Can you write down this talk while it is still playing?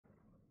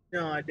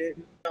No, I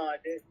didn't. No, I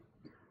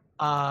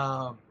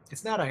didn't.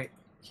 It's not a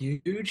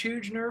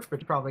huge nerf,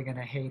 but you're probably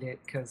gonna hate it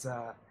because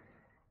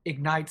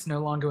Ignite's no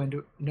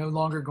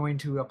longer going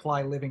to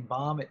apply living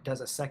bomb. It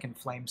does a second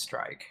flame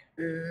strike.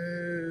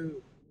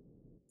 Ooh.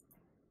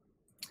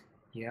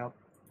 Yep.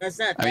 That's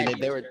not I mean, that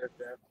they huge were nerf,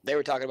 though. they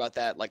were talking about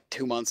that like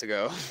 2 months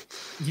ago.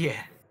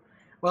 Yeah.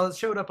 Well, it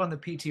showed up on the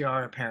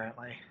PTR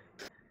apparently.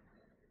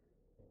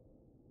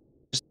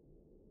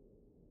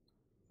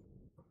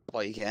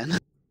 Well, you can.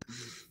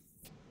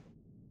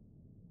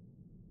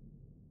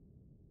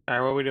 All right,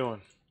 what are we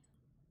doing?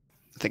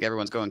 I think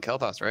everyone's going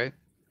Kel'Thas, right?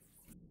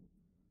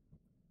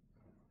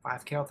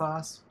 5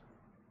 Kael'thas.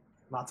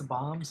 Lots of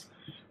bombs.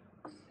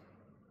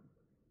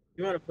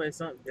 You want to play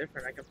something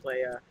different? I can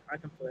play.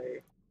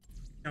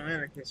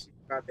 Joanna, because she's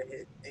about to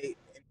hit 8.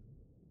 And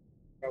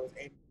I was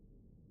 8.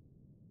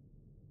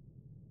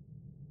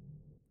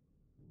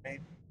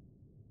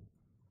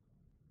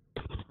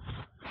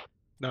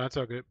 No, it's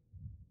all good.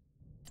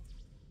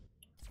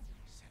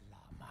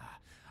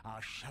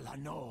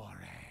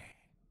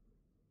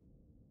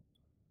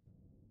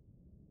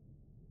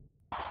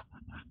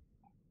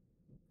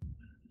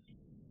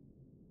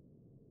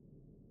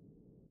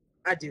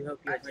 I do hope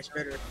you have much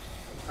better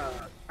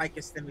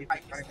Icus than we were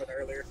talking about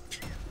earlier.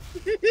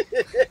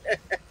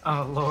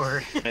 Oh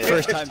Lord.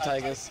 First time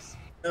Tygus.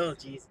 Oh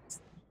Jesus.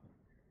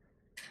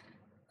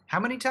 How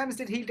many times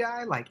did he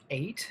die? Like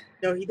 8?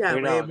 No, he died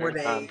We way know, more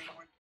than there's 8. He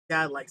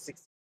died like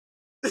 6.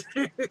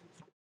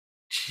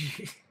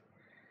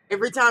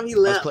 Every time he I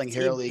was left, playing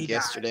Hero he League died.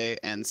 yesterday,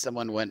 and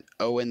someone went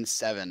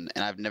 0-7, and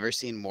I've never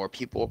seen more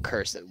people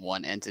curse at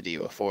one entity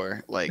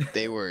before. Like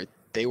they were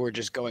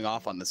just going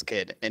off on this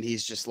kid, and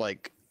he's just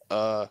like,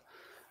 this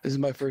is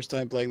my first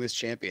time playing this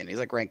champion. He's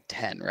like ranked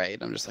 10, right?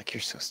 I'm just like,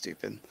 you're so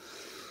stupid.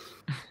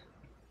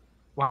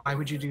 Why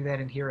would you do that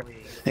in Hero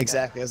League?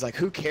 Exactly. I was like,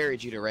 who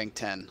carried you to rank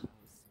 10?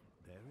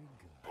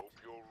 Hope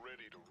you're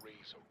ready to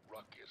raise a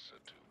ruckus or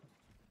two.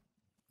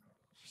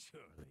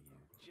 Surely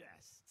you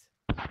jest.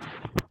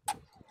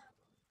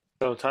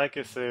 So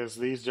Tychus says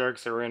these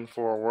jerks are in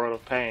for a world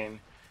of pain,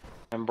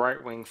 and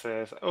Brightwing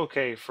says,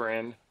 "Okay,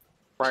 friend,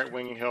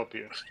 Brightwing will help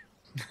you."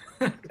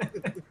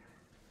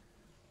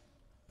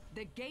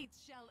 The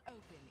gates shall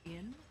open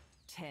in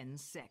 10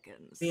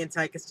 seconds. Me and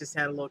Tychus just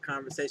had a little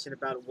conversation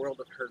about a world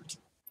of hurt.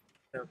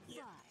 So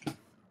yeah,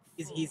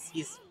 he's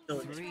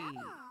feeling it. 3,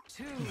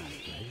 2, 1.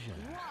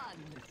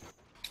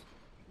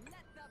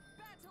 Let the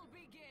battle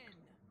begin.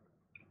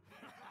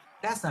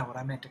 That's not what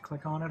I meant to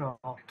click on at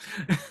all.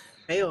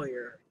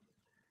 Failure.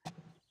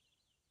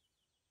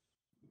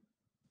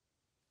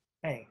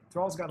 Hey,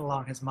 Thrall's got a lot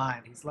on his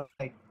mind. He's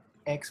like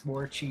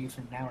ex-war chief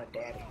and now a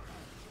daddy.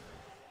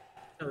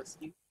 No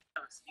excuse.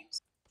 No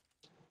excuse.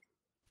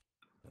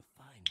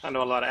 I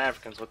know a lot of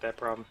Africans with that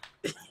problem.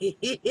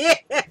 Yeah.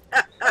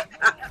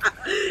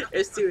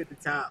 There's 2 at the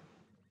top.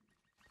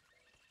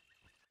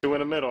 2 in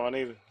the middle. I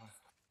need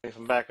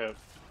some backup.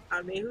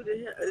 I mean, who the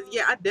hell?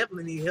 Yeah, I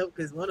definitely need help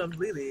because one of them's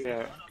leading.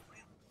 Yeah.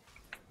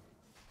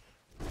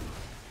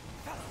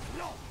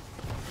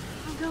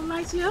 I'm gonna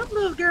light you up,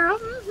 little girl.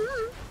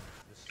 Mm-hmm.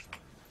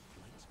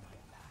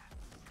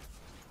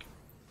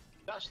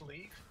 Just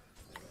leave.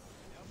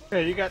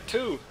 Hey, you got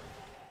 2.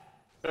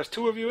 There's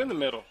 2 of you in the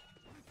middle.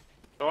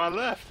 So I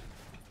left.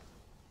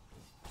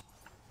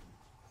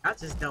 I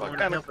just don't What want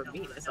to kind help of- with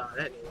me. That's all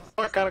that is.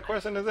 What kind of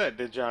question is that?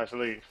 Did Josh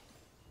leave?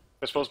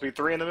 There's supposed to be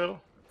 3 in the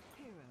middle?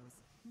 Heroes,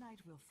 night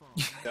will fall.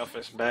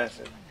 Selfish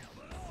bastard.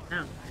 No,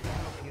 Hope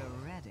you're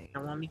ready.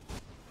 don't want me.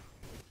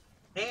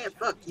 Man,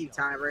 fuck you,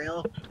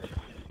 Tyrell.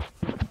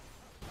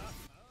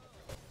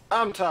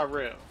 I'm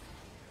Tyrell.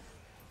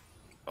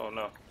 Oh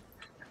no.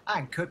 I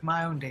can cook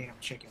my own damn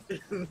chicken.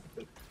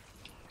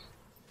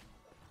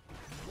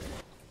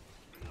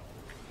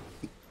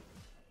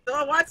 So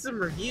I watched some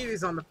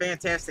reviews on the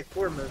Fantastic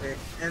Four movie,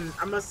 and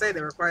I must say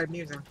they were quite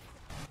amusing.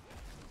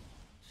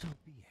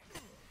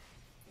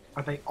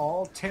 Are they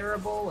all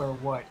terrible or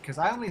what? Because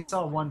I only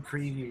saw one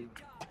preview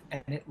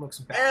and it looks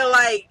bad. And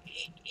like,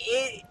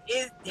 it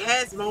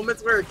has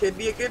moments where it could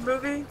be a good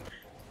movie,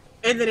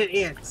 and then it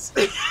ends.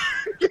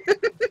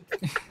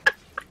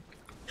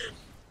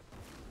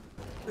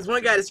 This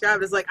one guy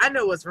described it as like, I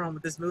know what's wrong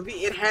with this movie.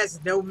 It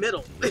has no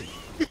middle.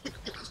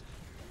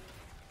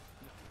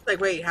 Like,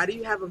 wait, how do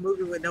you have a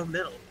movie with no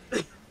middle?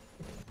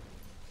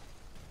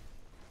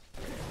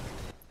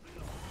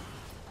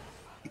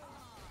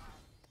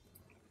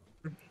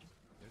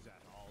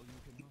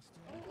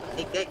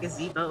 Take that,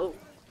 gazebo.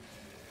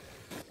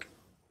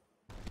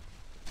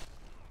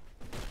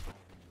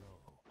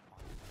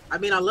 I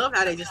mean, I love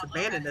how they just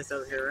abandoned us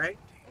over here, right?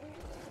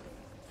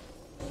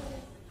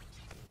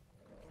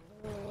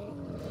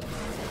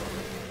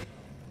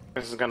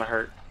 This is gonna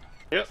hurt.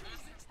 Yep.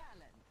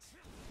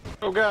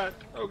 Oh god.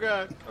 Oh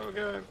god. Oh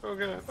god. Oh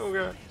god. Oh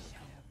god.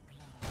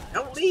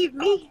 Don't leave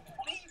me.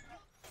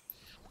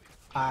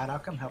 Alright, I'll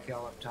come help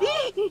y'all up top.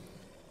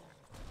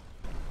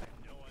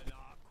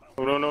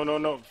 Oh no no no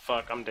no.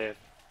 Fuck, I'm dead.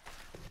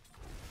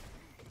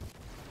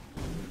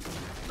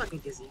 Fucking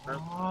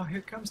gazebo. Oh,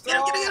 here comes Get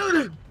him, Thrall. get him,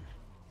 get him.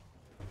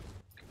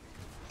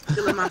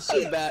 Killing my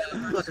shit. Bad.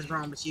 What the fuck is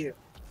wrong with you?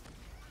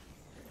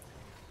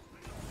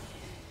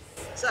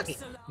 Suck it.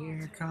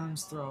 Here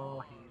comes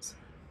Thrall. He's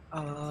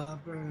a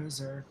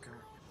berserker.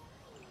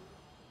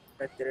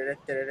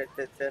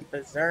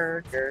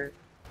 Berserker.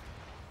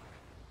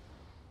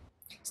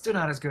 Still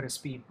not as good as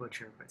Speed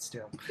Butcher, but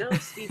still. Go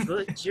Speed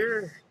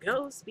Butcher.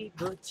 Go Speed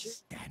Butcher.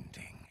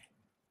 Standing.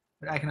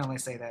 But I can only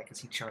say that because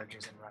he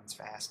charges and runs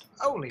fast.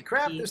 Holy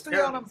crap, He there's 3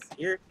 on him! comes.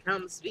 Here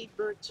comes Speed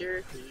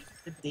Butcher. He's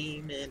the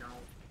demon on.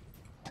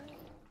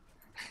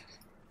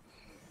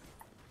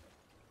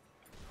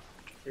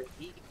 Here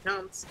he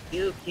comes.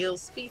 He'll kill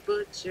Speed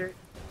Butcher.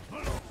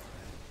 Fuck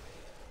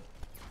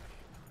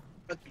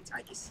you,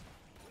 Tychus.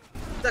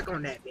 Stuck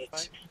on that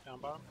bitch. Down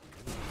bottom.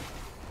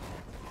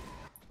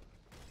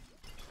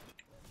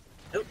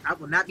 Nope, I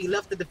will not be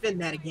left to defend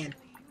that again.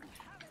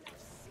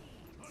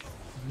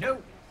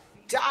 No!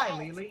 Die,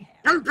 Lily!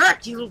 Come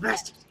back, you little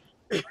bastard!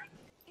 It's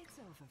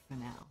over for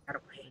now. Got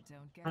away. But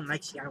don't get Don't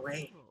like she got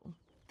away. comfortable.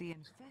 The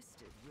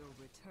infested will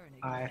return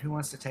again. Alright, who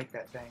wants to take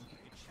that thing?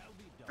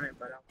 Alright,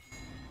 but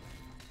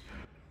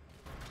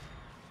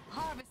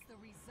Harvest the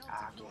result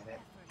Ah, of your get it.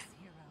 efforts,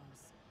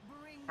 heroes.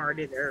 Bring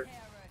Already there.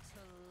 terror to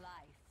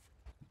life.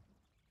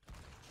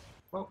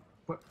 Well,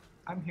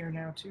 I'm here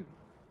now too.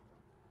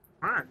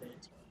 fine, man.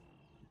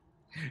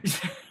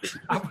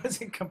 I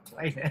wasn't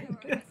complaining.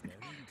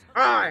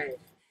 Alright!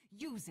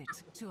 Use it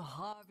to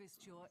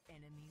harvest your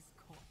enemy's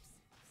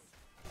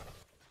corpses.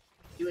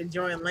 You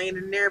enjoying laying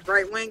in there,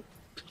 Brightwing?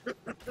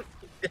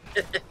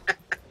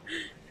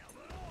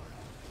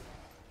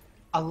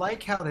 I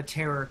like how the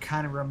Terror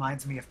kind of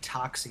reminds me of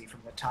Toxie from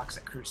the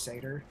Toxic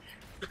Crusader.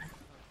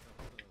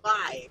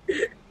 Why?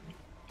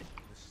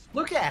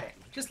 Look at it.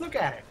 Just look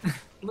at it.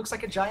 It looks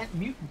like a giant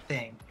mutant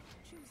thing.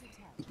 Choose a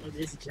tactic. It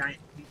is a giant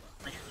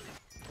plant.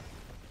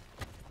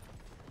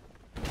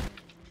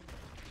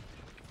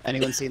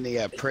 Anyone seen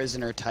the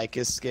prisoner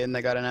Tychus skin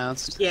that got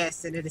announced?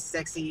 Yes, and it is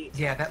sexy.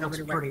 Yeah, that looks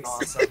Nobody pretty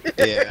likes. awesome.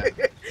 Yeah.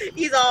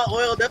 He's all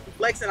oiled up and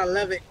flexing. I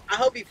love it. I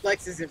hope he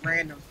flexes at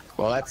random.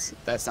 Well, that's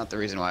not the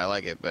reason why I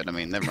like it, but I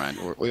mean, never mind.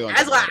 We won't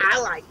That's talk why about it.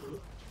 I like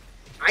it.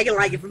 I can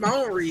like it for my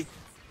own reason.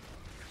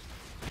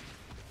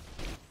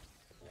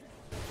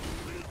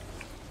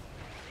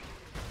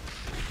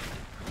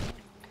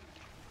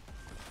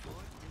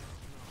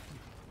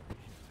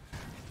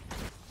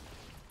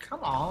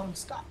 Come on,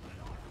 stop.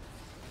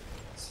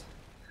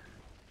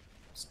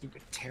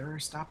 Stupid Terror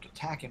stopped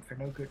attacking for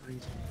no good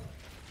reason.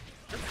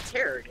 That's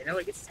terror, you know,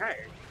 it gets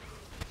tired.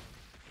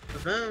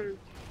 Boom.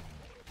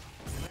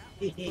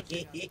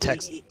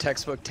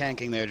 Textbook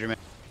tanking there, Jermaine.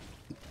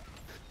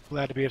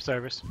 Glad to be of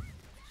service.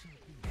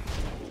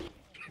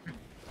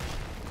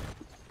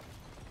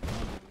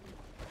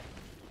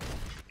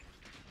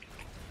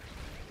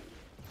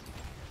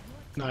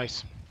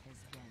 Nice. Has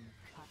been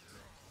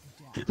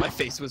cut down. My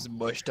face was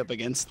mushed up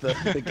against the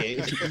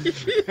gate.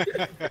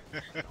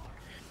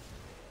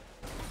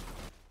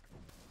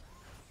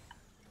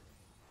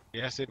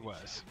 Yes, it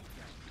was.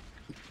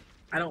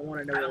 I don't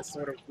want to know what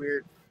sort of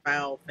weird,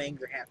 foul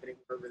things are happening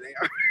wherever they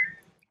are.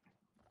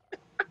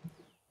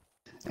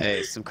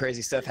 Hey, some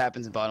crazy stuff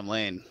happens in bottom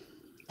lane.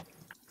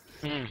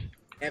 Hmm.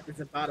 Happens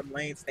in bottom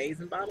lane, stays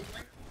in bottom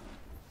lane.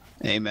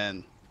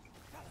 Amen.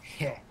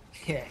 Yeah,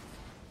 yeah.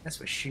 That's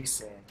what she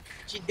said.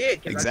 She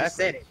did, because I just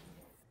said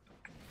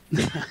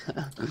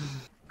Exactly. it.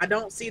 I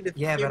don't see the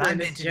Yeah, humor but I in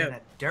this meant it joke. in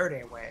a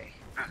dirty way.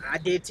 I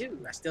did too.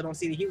 I still don't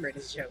see the humor in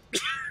this joke.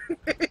 Choose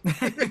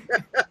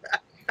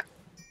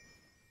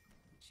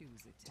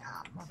a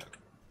Ah, tactic. mother.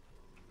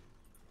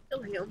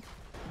 Kill him.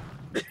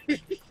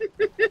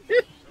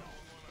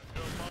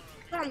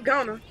 I'm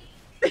gonna.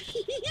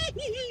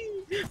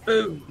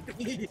 Boom.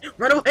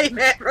 Run away,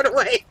 Matt. Run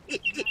away.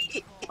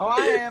 Oh,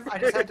 I am. I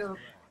just had to. And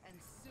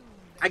soon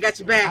I got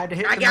you I had back. to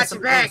hit I them with got you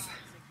some back. earth.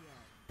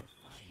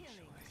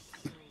 killing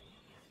spree.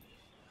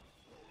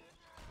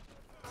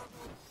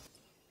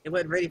 It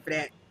wasn't ready for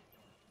that.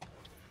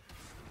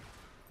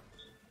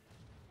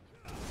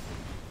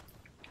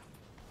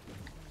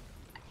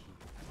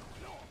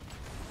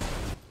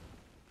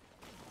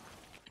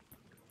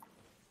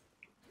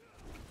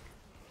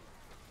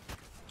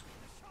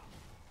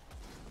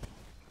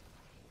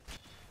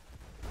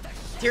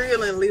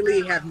 Tyrion and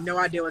Lily have no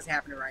idea what's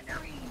happening right now.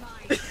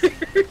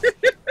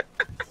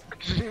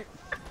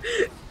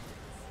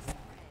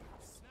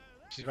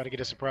 She's about to get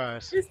a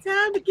surprise. It's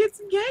time to get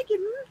some ganking.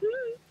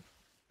 Woohoo.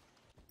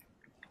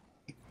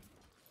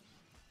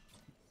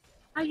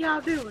 How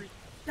y'all doing?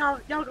 Y'all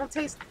gonna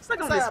taste? Suck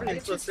on What's this up,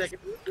 penis for a bitches? second.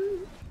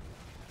 Woohoo.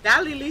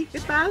 Bye, Lily.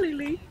 Goodbye,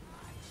 Lily.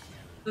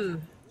 You know,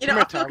 Come I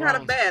here, feel kind Tyrone.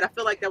 of bad. I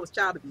feel like that was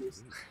child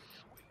abuse.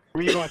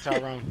 Where you going,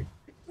 Tyrone?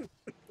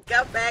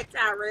 Come back,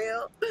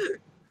 Tyrell.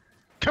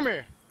 Come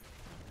here.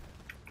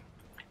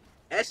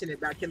 Passionate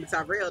about killing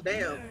Tyrell.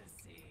 Damn.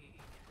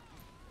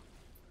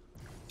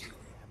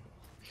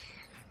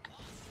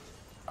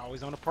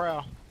 Always on the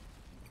prowl.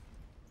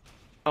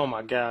 Oh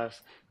my gosh.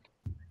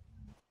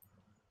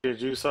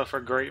 Did you suffer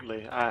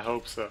greatly? I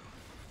hope so.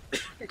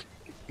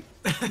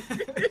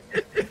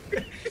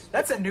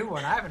 That's a new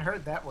one. I haven't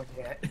heard that one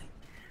yet.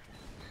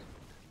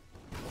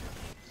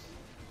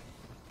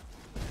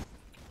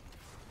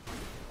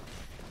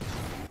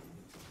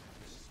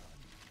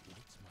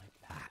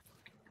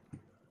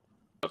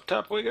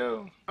 top we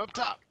go. Up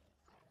top.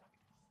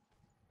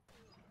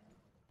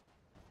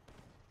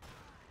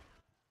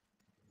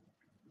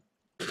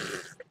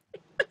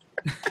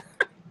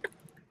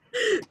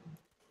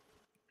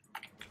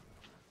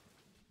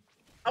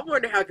 I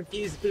wonder how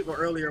confused the people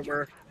earlier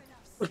were.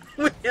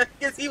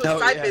 Because he was Oh,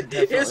 yeah, typing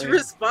his definitely.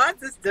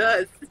 responses to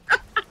us.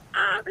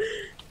 I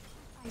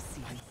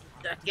see.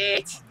 Suck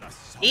it.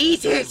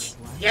 Eat it.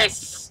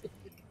 Yes. Good.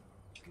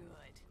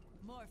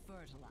 More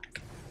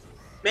fertilizer.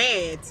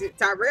 Man,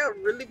 Tyrell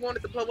really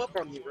wanted to blow up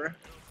on you, bro.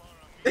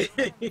 Awaits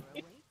heroes.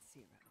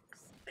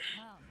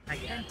 Come I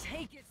got and it.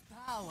 take its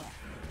power.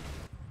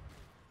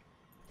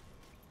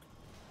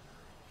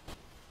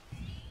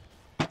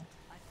 A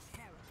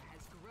terror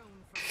has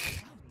grown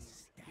from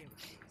these heroes.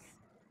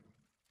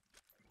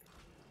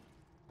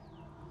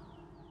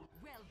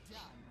 Well done.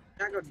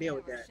 Not gonna deal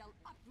with Terror that. shall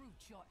uproot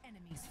your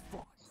enemy's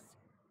force.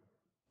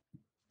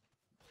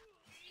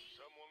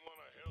 Someone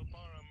wanna help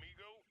our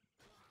amigo?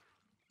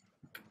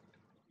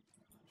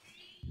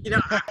 You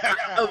know,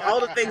 of all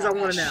the things I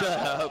want to know, Shut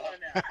up.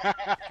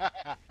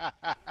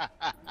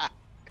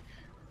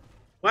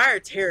 why are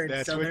Terran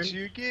That's Southern? what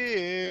you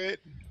get.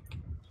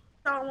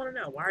 That's all I want to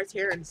know. Why are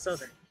Terran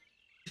Southern?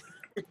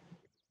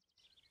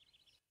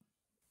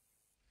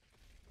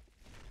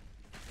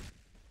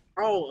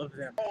 All of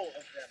them. All of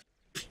them.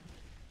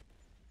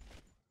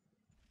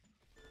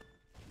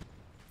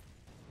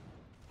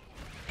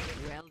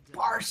 Well done.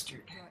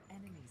 Bastard. Your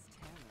enemy's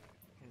terror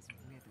has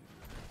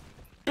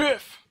withered.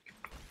 Biff.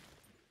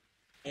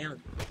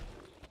 Damn.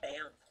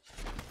 Damn.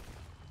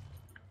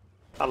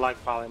 I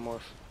like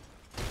polymorph.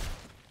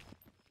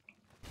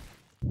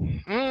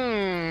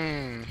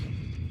 Mmm.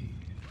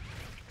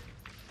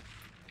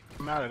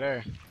 I'm out of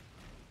there.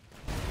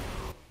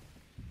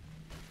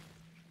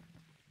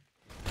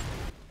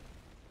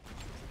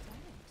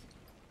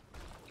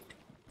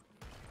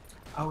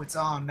 Oh, it's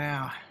on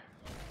now.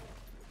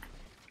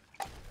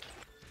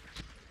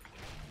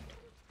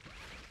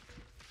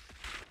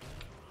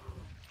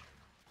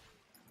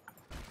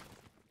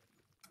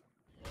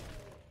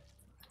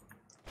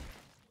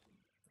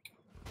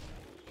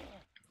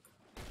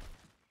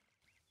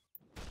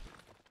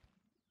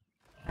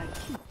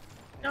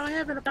 Y'all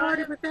having a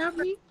party without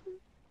me?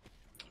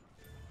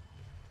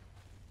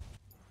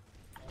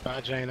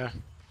 Bye, Jaina.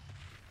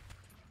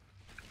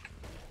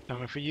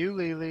 Coming for you,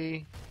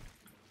 Lily.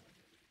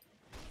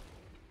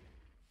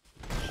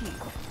 Your terror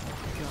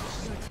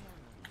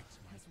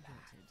has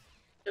wilted.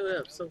 Shut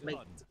up, so late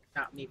to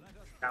stop me.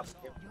 Stop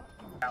him.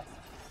 Stop.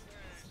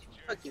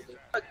 Fuck you, Lou.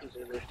 Fuck you,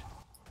 Lulu.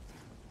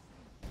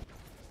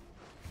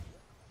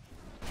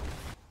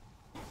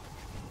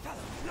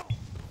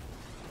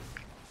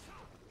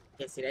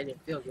 Yeah, see, that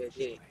didn't feel good,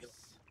 did it?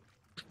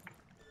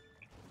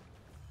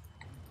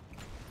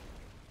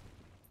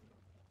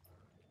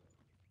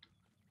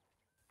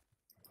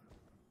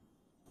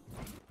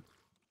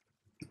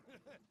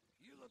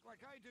 You look like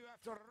I do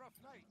after a rough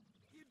night.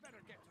 You'd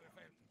better get to a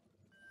fountain.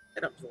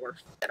 Shut up, dwarf.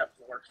 Shut up,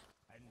 dwarf.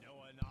 And no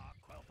one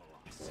quell the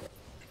loss.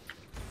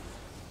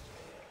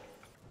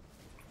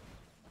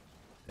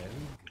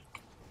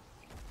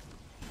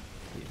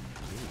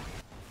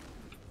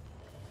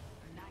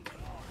 Night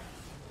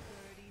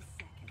 30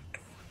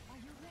 seconds. Are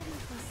you ready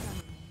for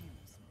some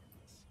amusement?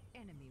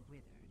 Enemy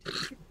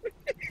withered.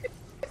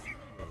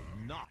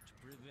 Not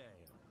prevail.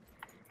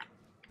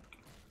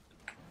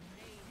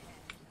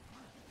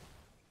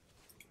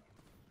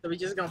 So we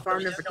just gonna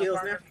farm them for kills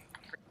now?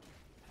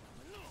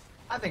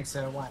 I think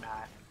so. Why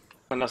not?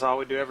 And that's all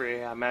we do every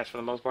AI match for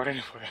the most part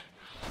anyway.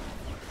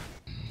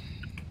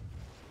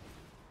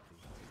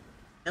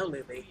 No,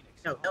 Lily.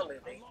 No,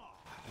 Lily.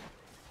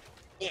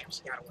 Damn,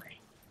 she got away.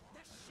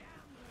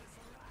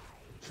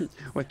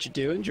 What you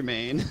doing,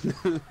 Jermaine?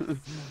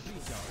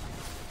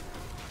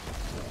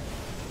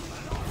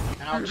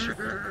 Ouch.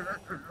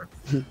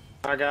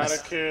 I got a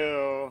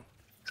kill.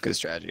 It's good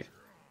strategy.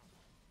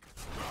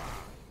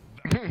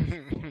 Choose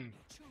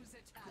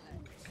a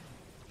talent.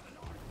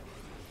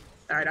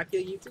 Alright, I'll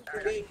kill you too.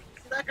 Okay.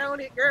 Suck on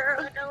it,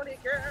 girl. Suck on it,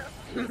 girl.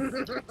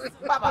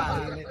 Bye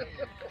bye.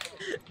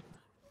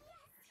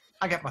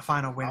 I got my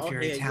final Wind Oh,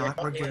 Fury hell yeah. talent.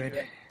 Oh, We're hell good.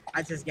 yeah.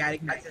 I just got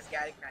it. I just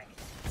got it.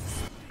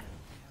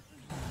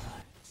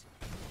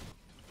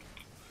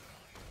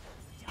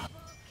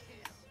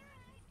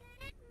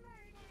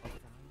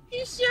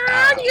 You sure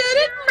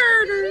didn't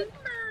murder.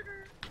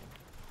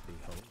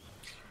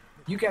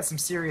 You got some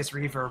serious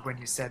reverb when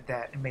you said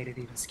that and made it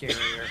even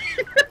scarier.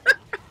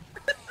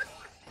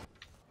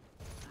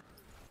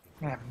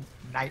 I have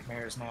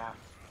nightmares now.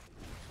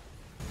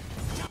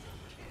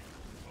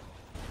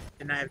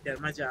 And I have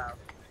done my job.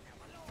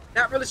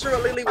 Not really sure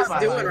what Lily was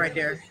Bye-bye. doing right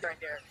there.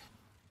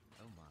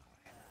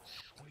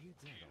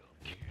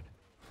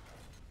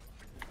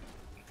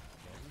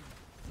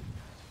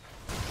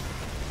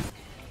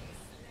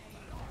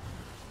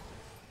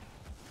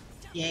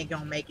 You ain't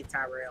gonna make it,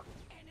 Tyrell.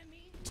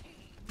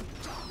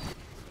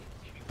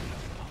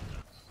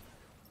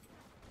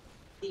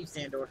 I see you,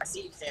 Sandor. I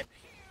see you, Sandor.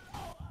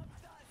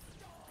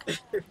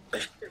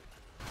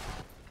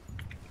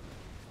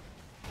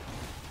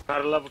 Out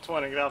of level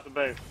 20, get off the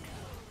base.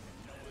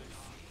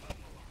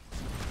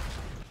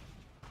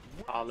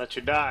 I'll let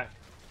you die.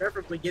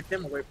 Preferably get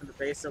them away from the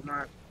base so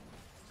my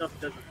stuff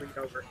doesn't bleed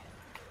over.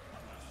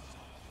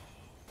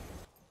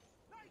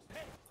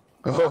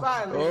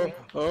 Bye, Lily.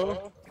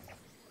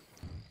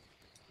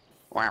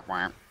 Wham,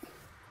 wham.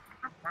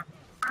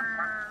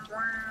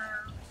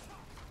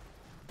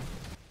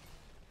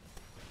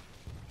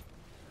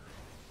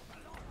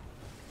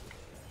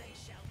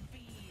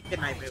 Good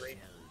night, Lily.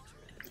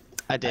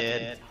 I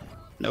did.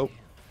 Nope.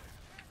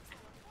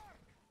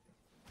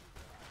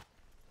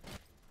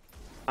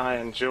 I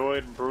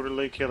enjoyed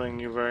brutally killing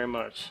you very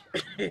much.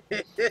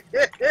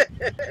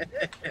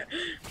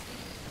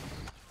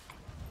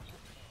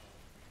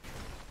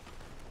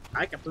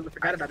 I completely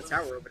forgot about the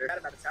tower over there.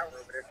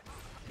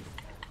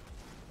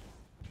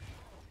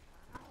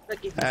 Look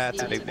at you,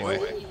 That's a Steve. big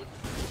boy.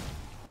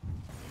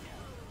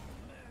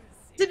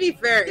 To be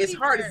fair, as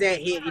hard as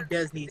that hit, it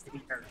does need to be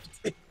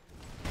nerfed.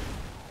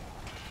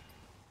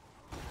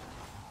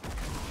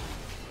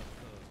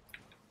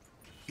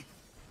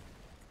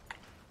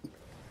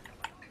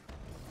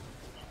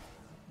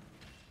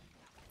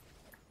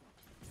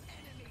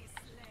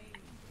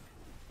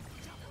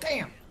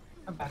 Damn,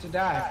 I'm about to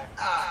die.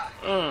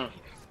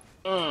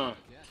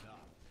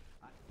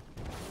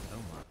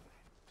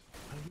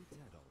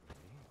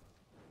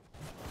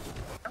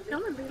 I'm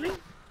coming, Billy.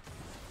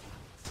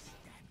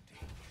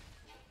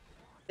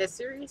 That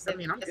serious? I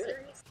mean, I'm good.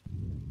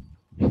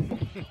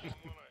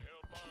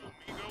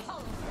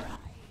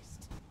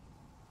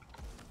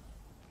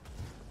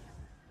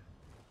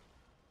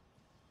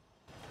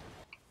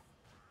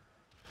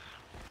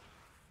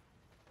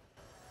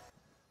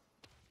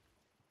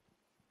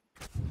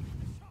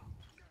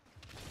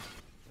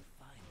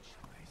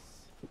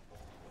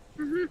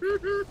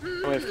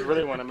 Well, if you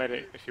really want to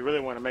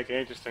make it,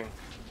 interesting,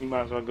 you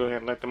might as well go ahead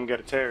and let them get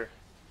a tear.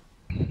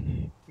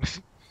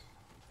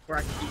 Or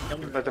I can keep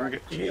killing Let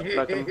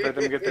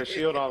them get their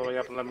shield all the way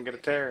up and let them get a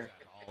tear.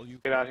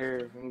 Get out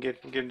here and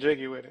get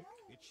jiggy with it.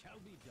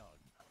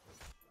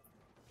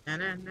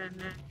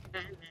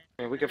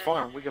 And we can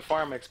farm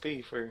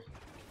XP for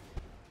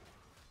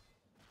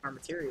our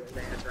material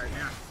advantage right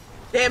now.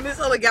 Damn, this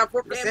only got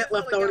 4%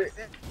 left on it.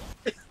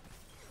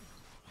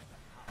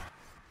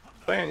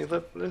 Man,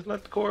 let's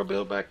let the core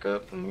build back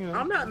up. And, you know,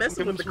 I'm not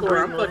messing with the some core.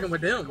 I'm breathing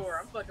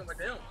fucking with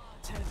them.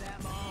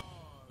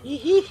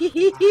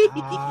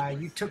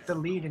 You took the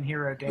lead in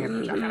hero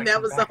damage. I gotta That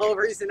come was the back. whole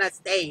reason I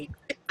stayed.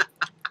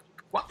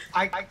 Well,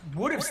 I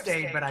would have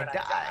stayed, but I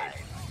died.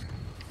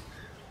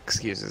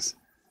 Excuses.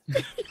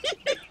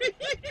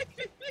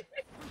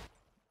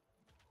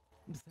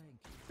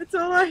 That's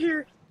all I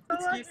hear.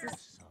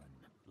 Excuses.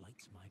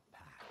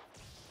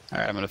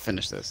 Alright, I'm gonna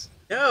finish this.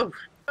 No.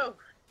 No.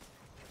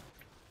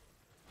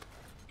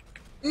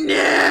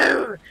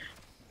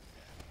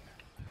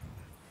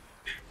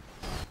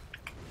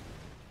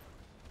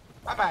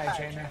 Bye bye,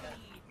 Jaina.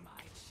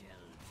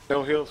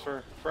 No heals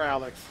for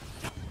Alex.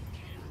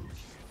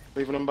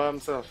 Leaving him by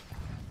himself.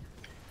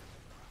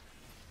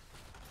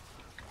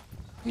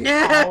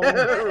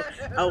 No.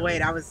 Oh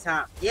wait, I was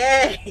top.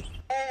 Yay.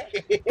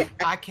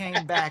 I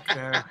came back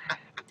though.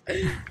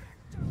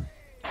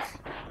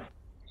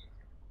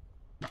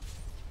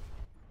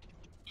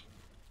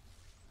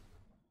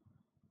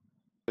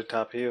 The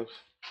top heals.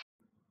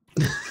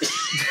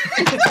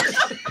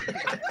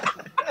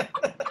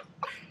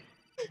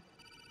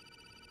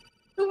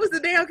 Who was the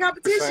damn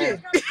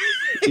competition?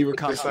 You were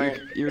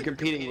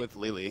competing with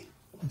Lily.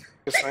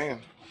 Just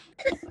saying.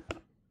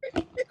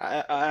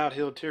 I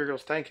out-healed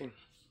Tyrion's tanking.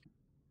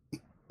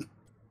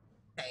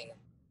 Hey.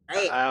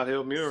 I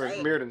out-healed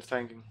Mirrodin's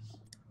tanking.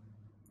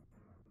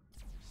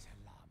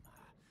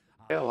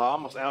 Hell, I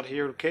almost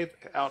out-healed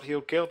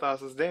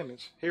Kael'Thas's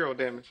damage. Hero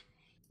damage.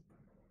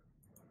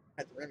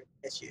 I had to remember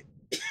that shit.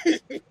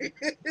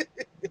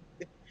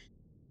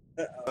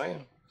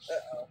 Damn.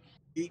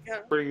 Here you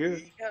come. Pretty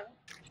good.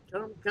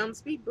 Come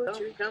speed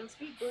butcher. Come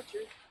speed butcher.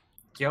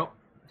 Yep.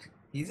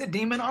 He's a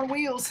demon on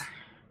wheels.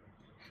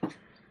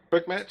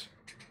 Quick match.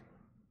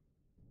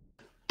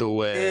 The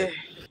way.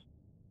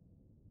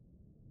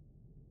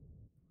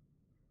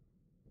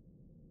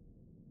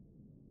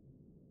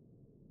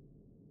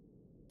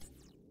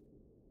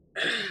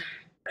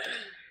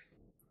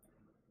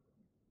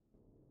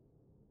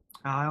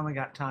 I only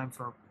got time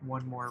for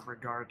one more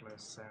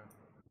regardless, so.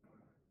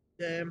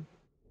 Damn.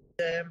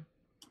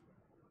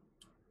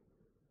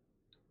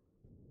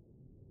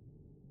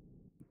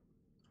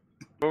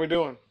 What are we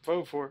doing?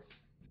 Vote for it.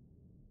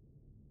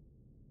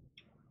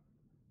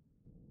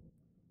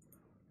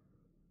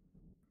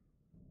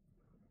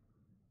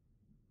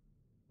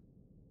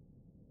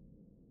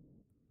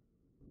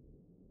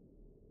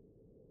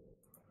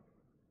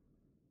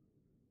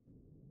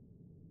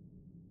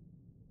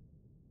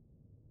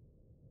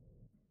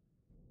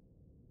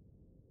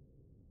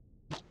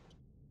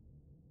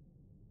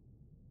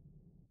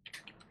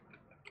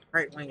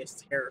 Right wing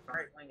is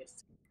terrifying. What are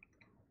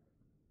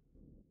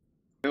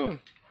we doing?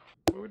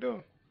 What are we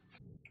doing?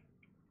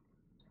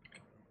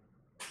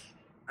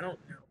 I don't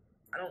know.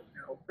 I don't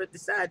know, but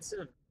decide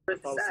soon.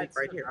 Fall asleep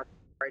right here.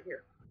 Right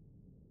here.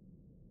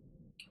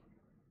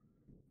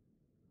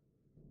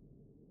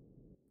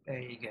 There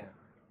you go.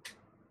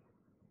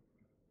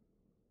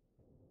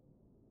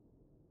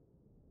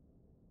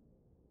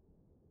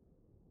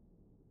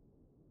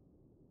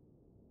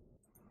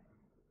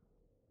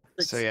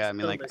 So yeah, I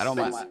mean, like, I don't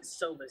mind.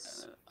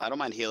 Soulless. I don't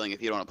mind healing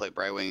if you don't want to play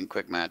Brightwing in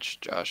quick match,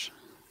 Josh.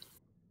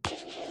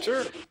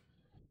 Sure.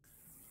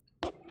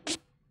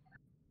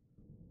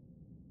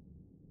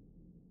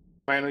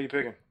 Ryan, who you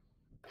picking?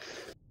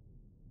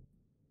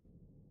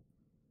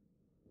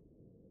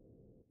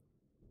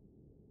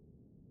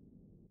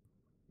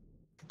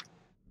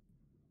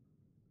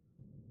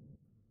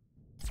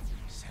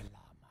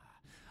 Selama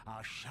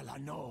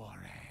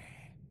Ashalanore.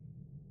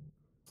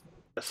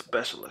 A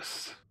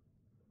specialist.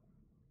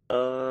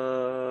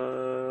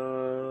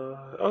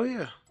 Oh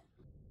yeah.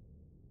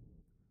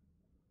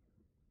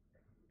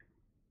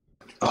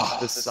 Oh,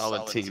 this is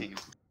solid team.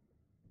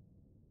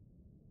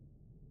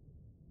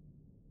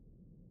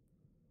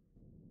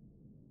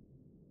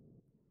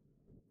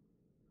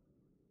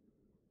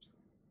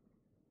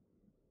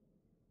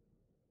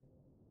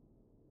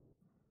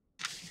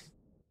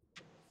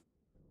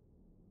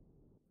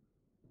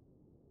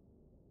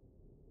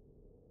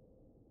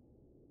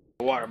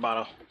 Water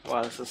bottle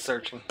while this is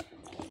searching.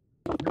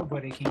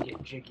 Nobody can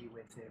get jiggy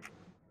with it.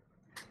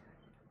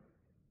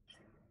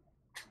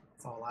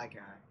 That's all I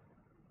got.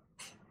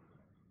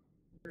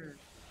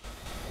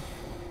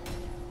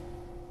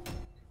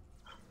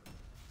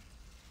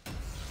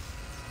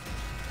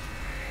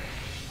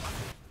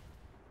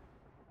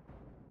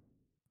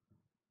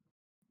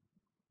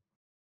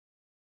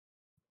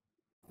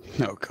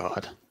 Oh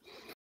God.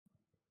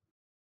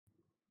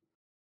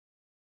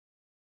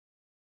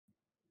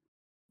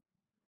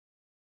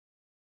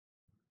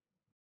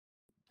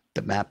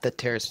 The map that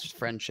tears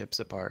friendships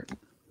apart.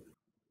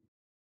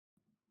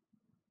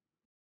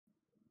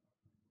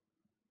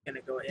 I'm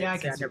gonna go ahead Yeah,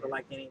 and say I I never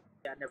liked any.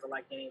 I never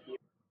liked any of you.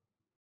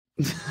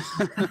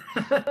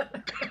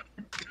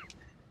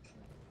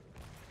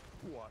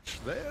 What's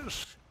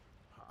this?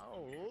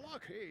 How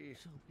lucky!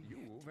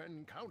 You've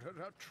encountered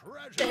a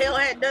treasure. The hell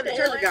had done the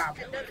treasure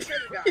goblin.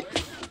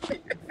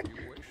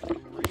 You wish to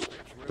reap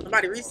its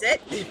Somebody reward.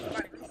 reset.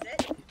 Somebody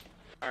reset.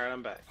 Alright,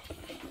 I'm back.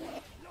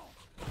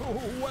 Oh,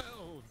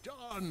 well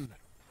done.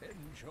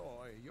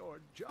 Enjoy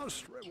your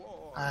just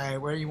reward.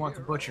 Alright, where you want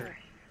the butcher?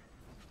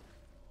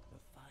 The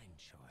fine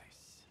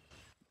choice.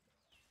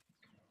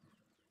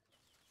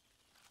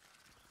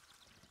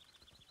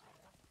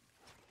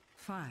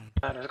 Five.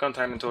 It's gonna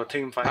turn into a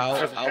team fight.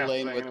 I'll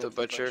lane with the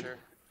butcher.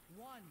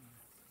 One.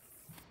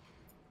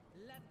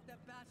 Let the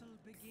battle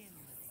begin.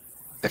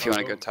 If you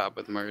want to go top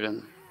with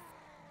Murden.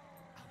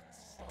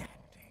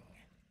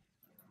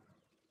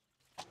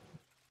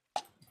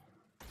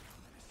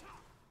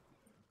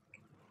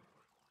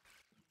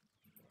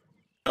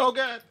 Oh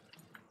God!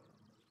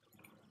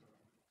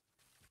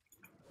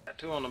 Got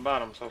two on the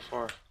bottom so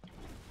far.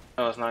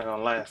 No, it's not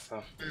gonna last.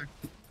 So.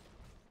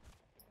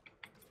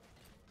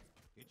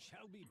 It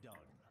shall be done.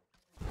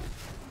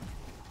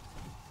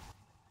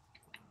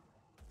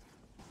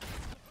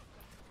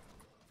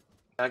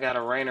 I got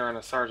a Rainer and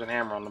a Sergeant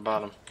Hammer on the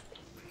bottom.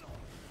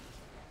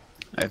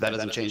 If that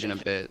doesn't change in a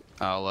bit,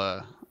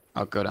 I'll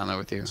go down there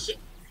with you.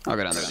 I'll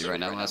go down there with you right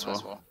now as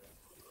well.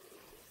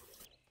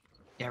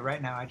 Yeah,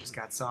 right now I just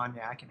got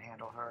Sonya. I can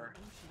handle her.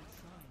 Ancient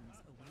shrines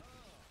awaken.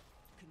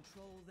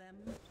 Control them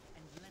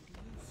and let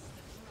loose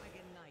the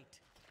Dragon Knight.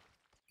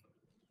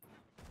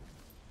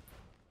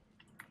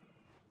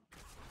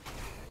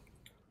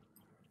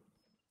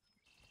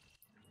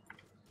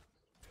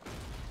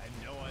 And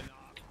no one.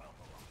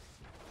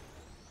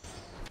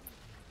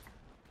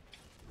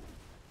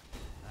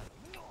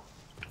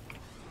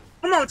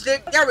 Come on,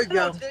 Dick. There we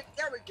go. There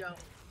we go.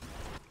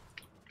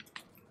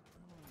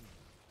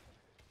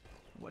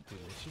 What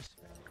delicious.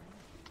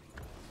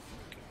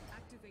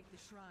 Activate the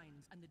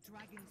shrines and the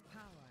dragon's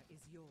power is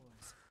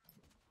yours.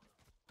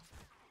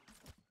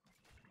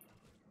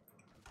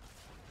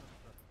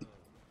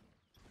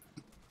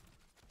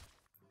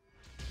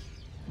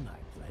 My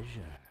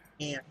pleasure.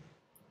 Yeah.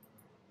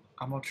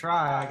 I'm gonna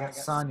try. I got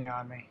Sonya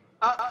on me.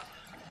 I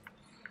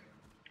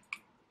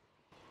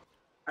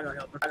don't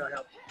help. I don't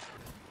help.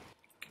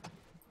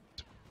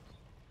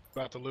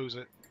 About to lose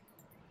it.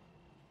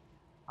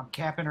 I'm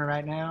capping her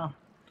right now.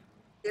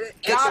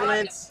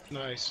 Excellent.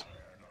 Nice.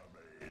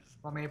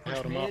 Want me to push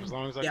Held him off mid? as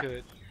long as I Yeah.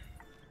 could.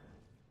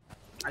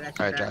 I got you. Alright,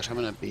 back. Josh, I'm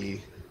gonna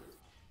be.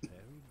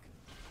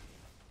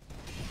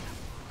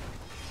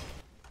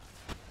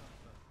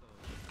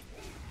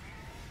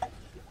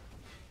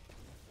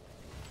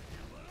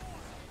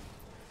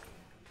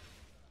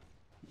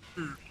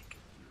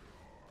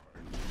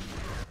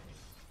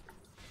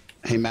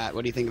 Hey Matt,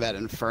 what do you think of that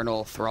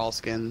infernal thrall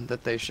skin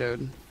that they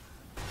showed?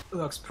 It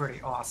looks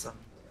pretty awesome.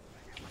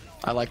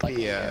 I like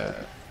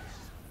the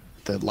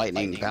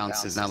lightning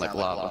bounce is now like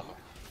lava.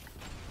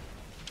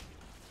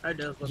 That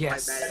does look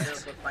Yes. quite badass. That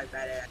does look quite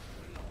badass.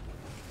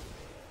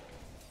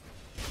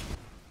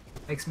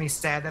 Makes me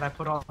sad that I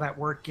put all that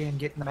work in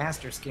getting the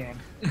master skin.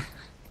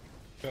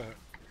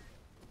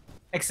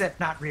 Except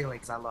not really,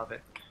 because I love it.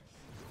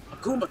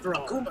 Akuma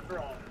throw.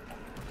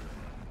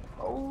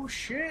 Oh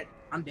shit!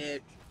 I'm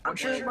dead. I'm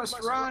sure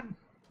must run.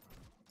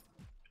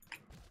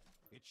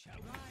 It shall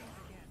rise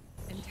again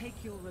and take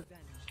your revenge,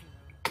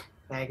 hero.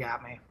 They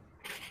got me.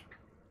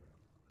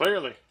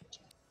 Clearly.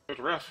 It was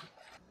rough.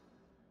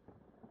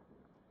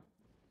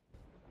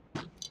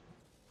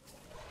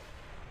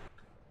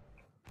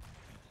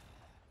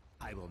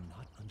 I will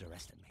not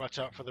underestimate. Watch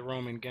out for the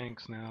Roman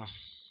ganks now.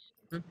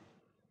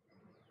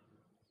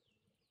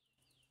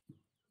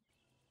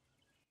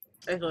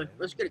 Hey, look,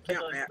 let's get a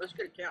count, Matt. Let's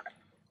get a count.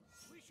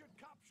 We should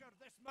capture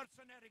this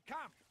mercenary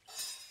camp.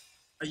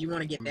 Oh, you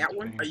want to get that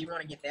one? Oh, you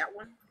want to get that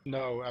one?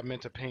 No, I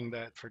meant to ping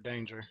that for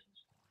danger.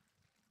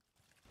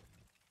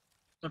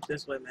 Up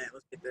this way, Matt.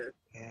 Let's get the.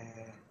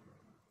 Yeah.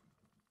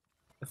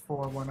 The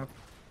 4-1 up.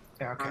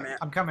 Yeah, okay. I'm at-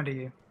 I'm coming to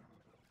you.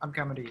 I'm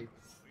coming to you.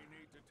 We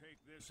need to take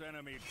this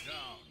enemy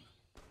down.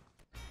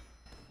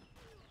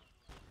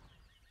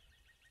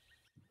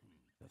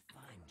 The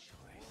fine choice.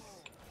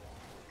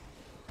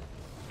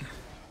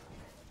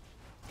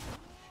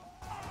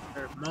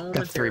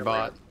 Got 3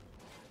 bot.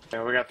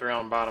 Yeah, we got 3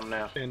 on bottom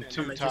now. And Yeah,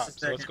 2 just a tops. So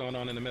second. what's going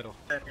on in the middle?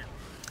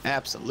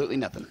 Absolutely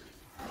nothing.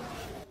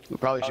 We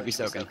probably should be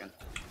soaking.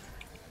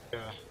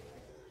 Yeah.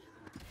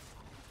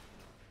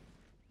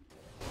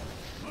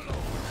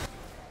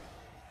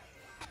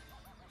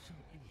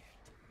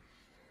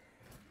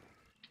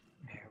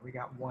 Yeah, we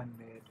got 1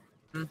 mid.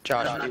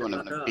 Josh, I'm do you not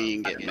want to gonna be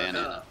and fuck get up.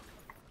 mana?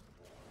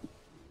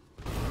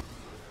 The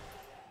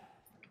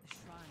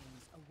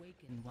shrines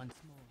awaken once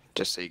more.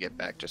 Just so you get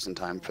back just in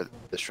time for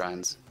the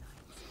shrines.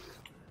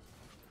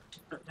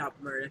 Top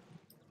murder.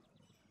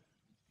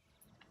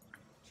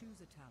 Choose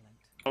a talent.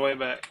 On the way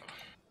back.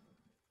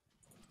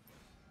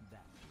 That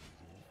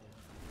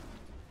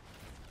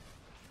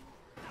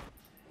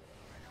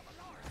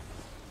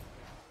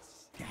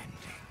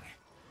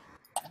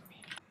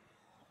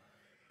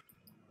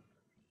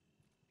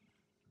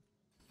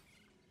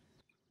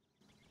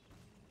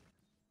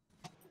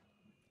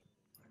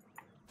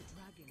the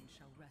dragon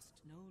shall rest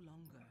no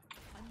longer.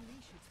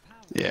 Unleash its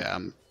power. Yeah,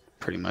 I'm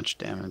pretty much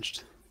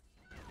damaged.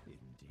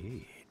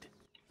 Indeed.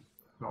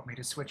 You want me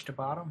to switch to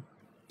bottom?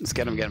 Let's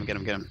get him, get him, get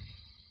him, get him.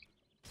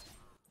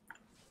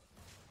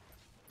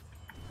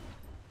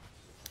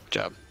 Good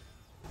job.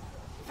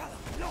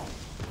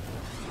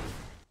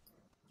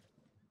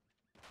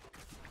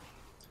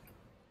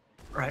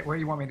 Right, where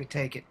you want me to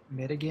take it?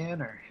 Mid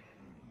again, or?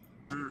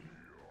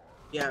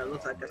 Yeah, it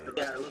looks like that's the.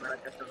 Yeah, it looks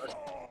like that's the.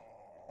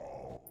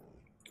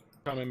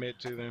 Coming mid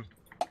to them.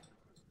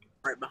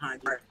 Right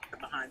behind you. Right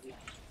behind you.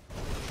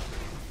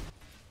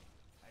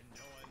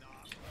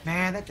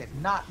 Man, that did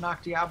not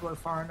knock Diablo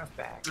far enough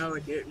back. No,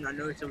 it didn't. I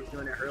noticed it was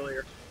doing that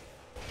earlier.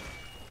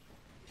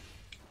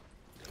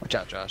 Watch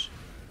out, Josh.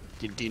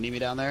 Do you need me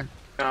down there?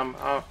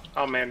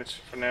 I'll manage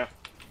for now.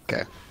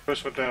 Okay.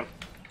 Push with them.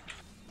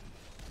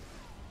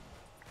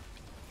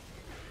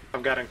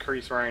 I've got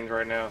increased range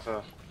right now,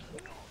 so.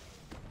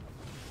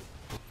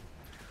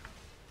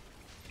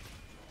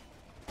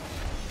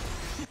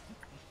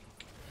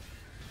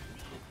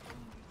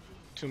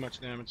 Too much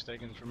damage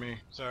taken for me.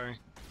 Sorry.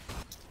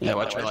 Yeah,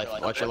 watch your life.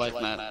 Watch your life,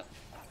 Matt.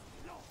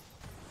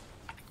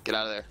 Get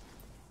out of there.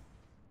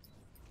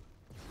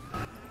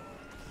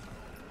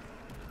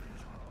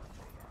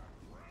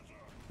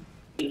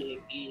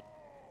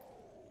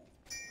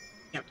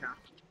 Camp town.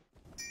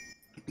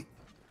 We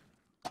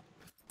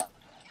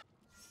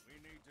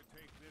need to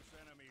take this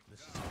enemy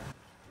down.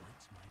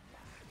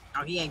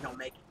 Oh, he ain't gonna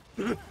make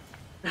it.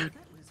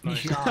 Nice.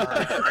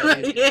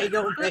 He ain't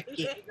gonna make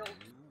it.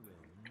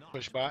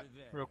 Push bot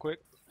real quick.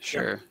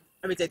 Sure.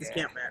 Let me take this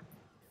camp back.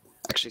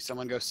 Actually,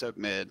 someone go soak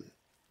mid.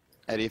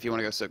 Eddie, if you want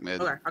to go soak mid.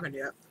 Okay, I can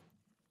do that.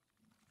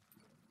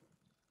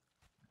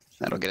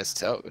 That'll get us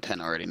to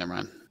 10 already. Never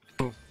mind.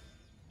 The fine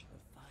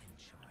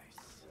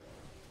choice.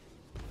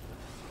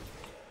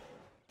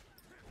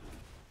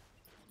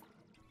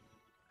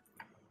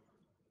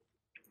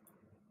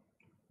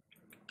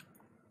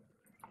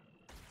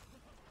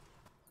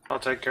 I'll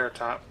take care of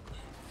top.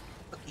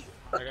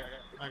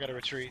 I gotta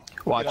retreat.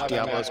 Watch Get out of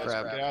there, Diablo's Matt.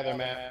 grab. Get out of there,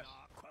 Matt.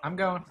 I'm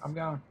going. I'm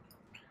going.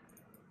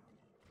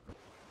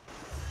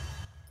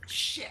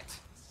 Shit.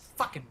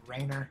 Fucking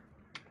Rainer.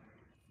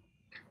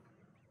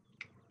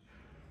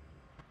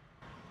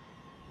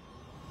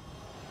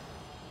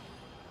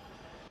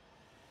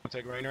 Want to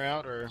take Rainer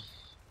out, or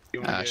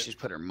you want to She's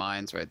put her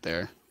mines right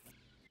there.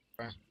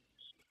 Let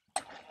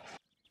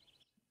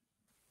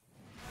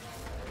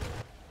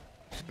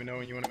me know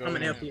when you want to go. I'm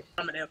gonna in. help you.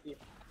 I'm gonna help you.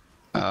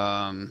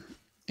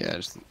 Yeah,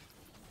 just You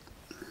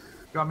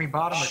want me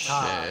bottom or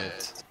top?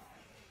 shit.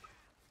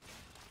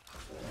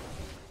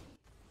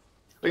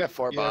 We got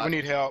 4 Yeah, bot. we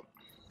need help.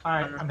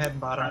 Alright, I'm heading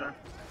bottom. The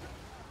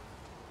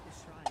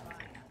shrines are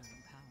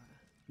gathering power.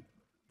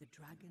 The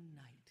dragon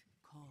knight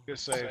calls. Good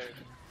save.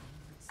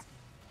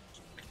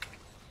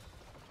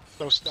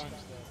 Those stuns,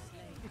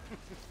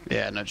 though.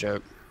 Yeah, no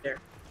joke. There.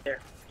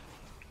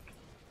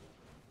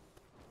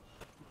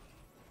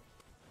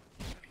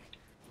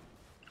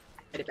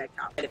 Head it back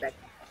top. Head it back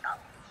top.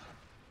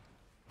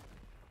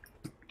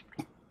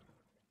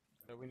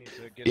 So we need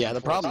to get Yeah, some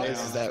the force problem is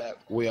down. that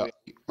we're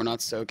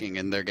not soaking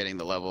and they're getting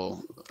the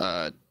level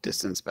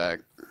distance back.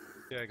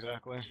 Yeah,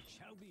 exactly.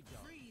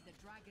 Free the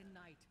Dragon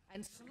Knight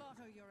and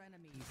slaughter your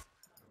enemies.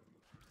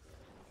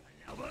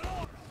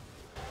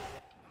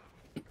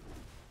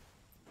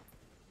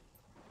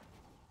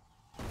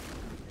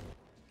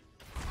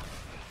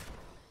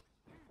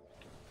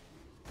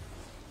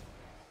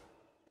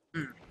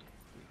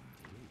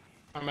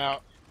 I'm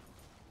out.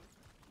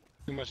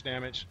 Too much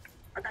damage.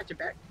 I got your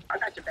back. I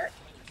got your back.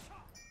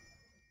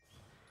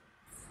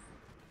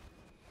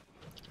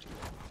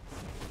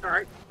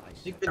 Alright.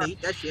 You can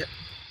eat that shit.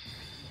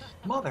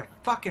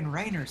 Motherfucking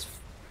Rainers,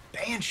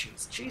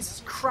 banshees.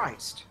 Jesus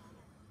Christ.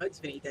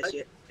 Let's eat that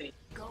shit.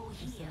 Go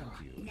heal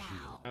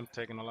now. I'm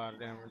taking a lot of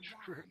damage.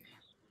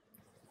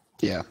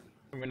 Yeah.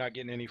 We're not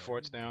getting any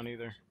forts down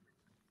either.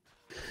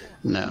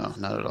 No,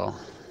 not at all.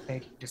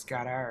 They just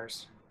got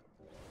ours.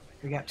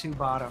 We got 2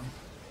 bottom.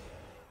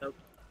 Nope.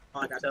 Oh,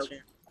 I got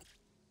token.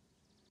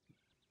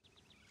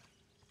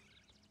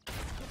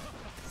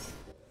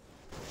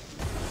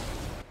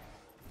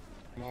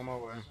 I'm on my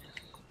way.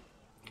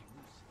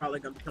 Probably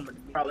gonna become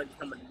a. Probably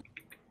become a.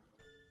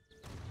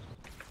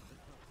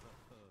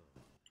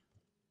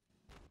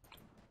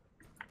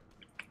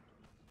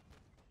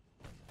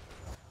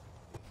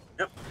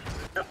 Yep.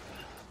 Yep.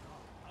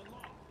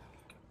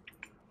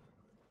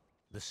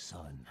 The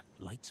sun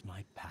lights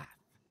my path.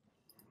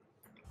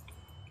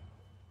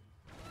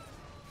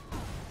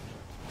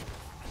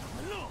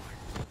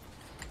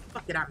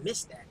 Fuck did I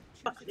miss that?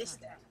 Fuck I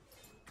missed that.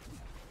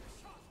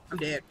 I'm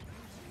dead.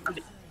 I'm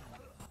dead.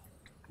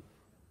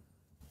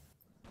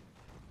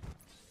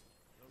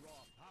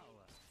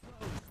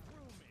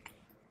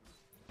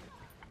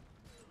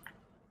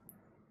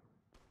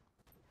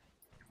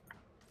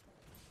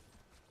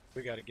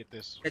 We gotta get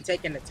this. They're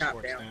taking the top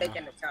forts down.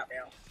 Taking the top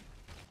down.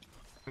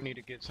 We need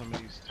to get some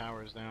of these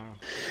towers down.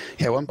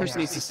 Yeah, one person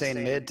needs to stay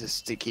in mid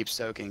to keep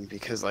soaking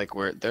because like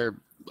they're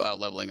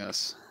leveling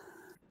us.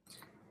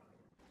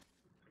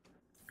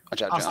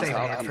 Watch out, I'll John. stay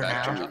I'll mid come for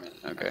back, now. John.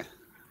 Okay.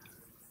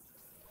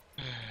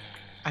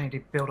 I need to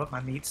build up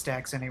my meat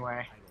stacks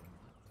anyway.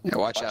 Yeah,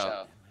 watch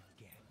out.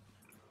 Here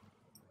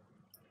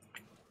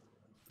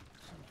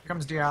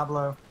comes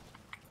Diablo.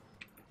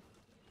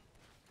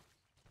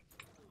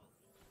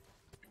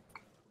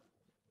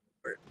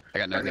 I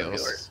got no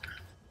heals.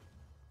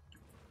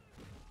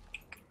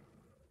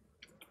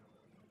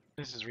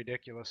 This is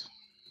ridiculous.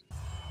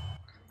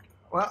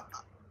 Well,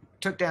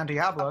 took down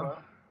Diablo.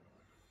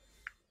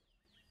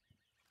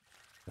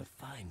 A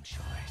fine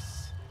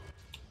choice.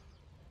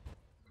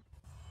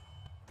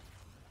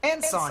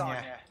 And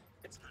Sonya.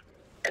 It's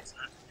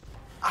not.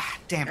 Ah,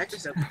 damn Back it.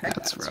 yourself.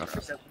 That's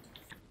rough.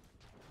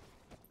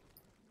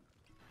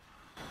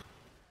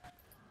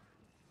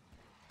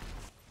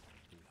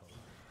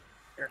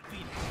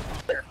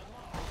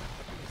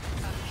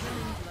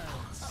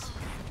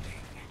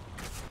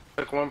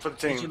 Took one for the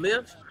Did you team.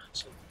 live?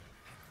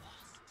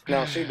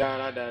 No, she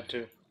died. I died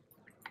too.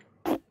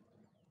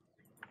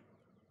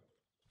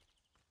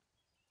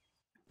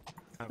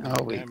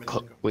 Oh,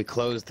 we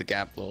closed the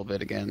gap a little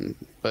bit again,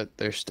 but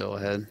they're still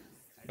ahead.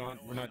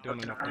 We're not doing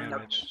enough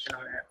damage.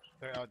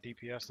 They're out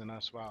DPSing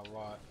us by a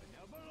lot.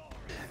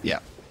 Yeah.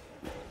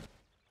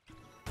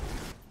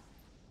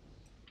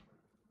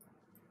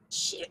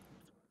 Shit.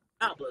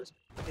 Diablo's.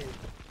 Hey,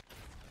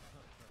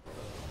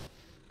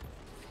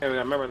 we gotta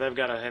remember they've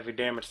got a heavy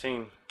damage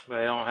team.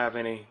 They don't have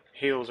any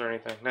heals or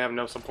anything. They have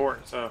no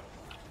support, so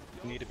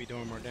We need to be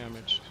doing more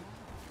damage.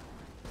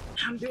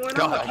 I'm doing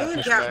Go all I ahead, can,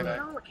 push Captain.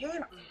 back. All I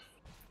can.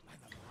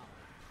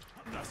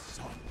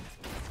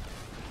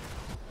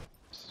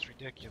 This is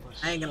ridiculous.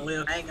 I ain't gonna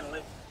live. I ain't gonna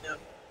live. Yep.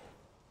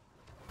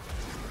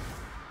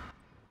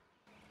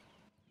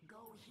 Go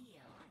heal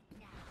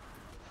now.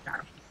 Got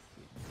him.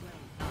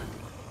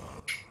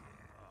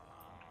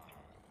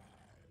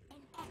 An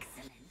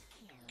excellent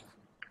kill.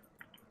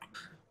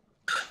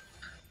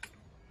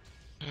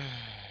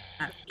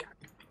 Got him.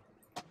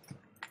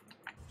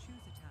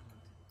 Choose a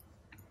talent.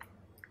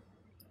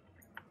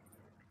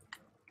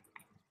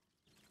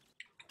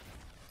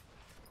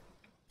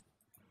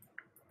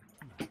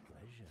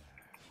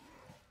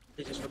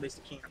 They just released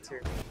the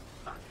cancer.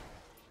 Fuck.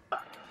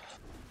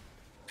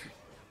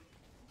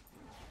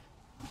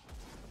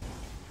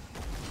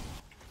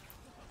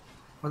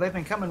 Well, they've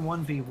been coming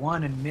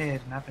 1v1 in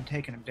mid, and I've been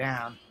taking them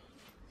down.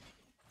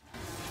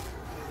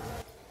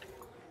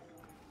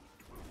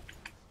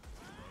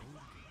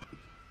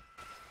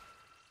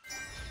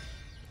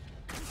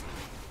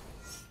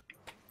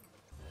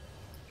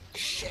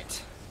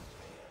 Shit.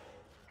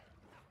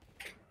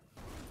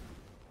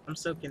 I'm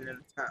soaking in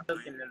the top.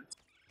 Soaking in the top.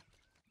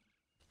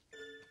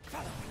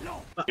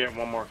 get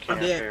one more I'm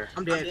camp dead. here.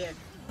 I'm dead.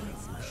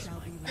 Shall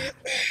be led.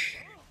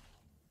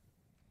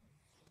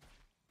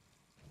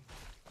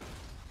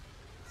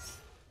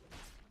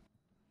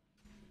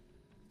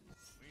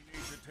 We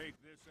need to take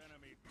this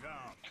enemy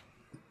down.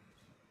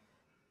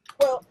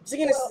 Well, So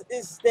you're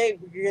gonna stay.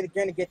 You're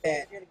gonna get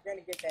that. You're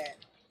gonna get that.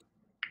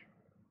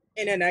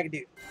 Ain't nothing I can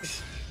do.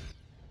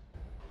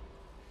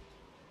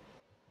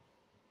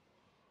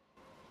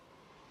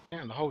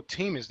 Man, the whole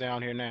team is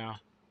down here now.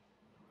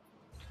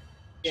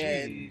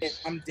 Yeah, Jeez.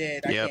 I'm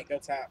dead. Yep. I can't go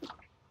top.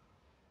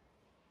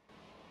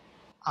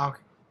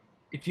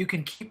 If you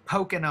can keep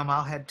poking them,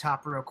 I'll head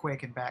top real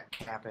quick and back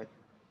cap it.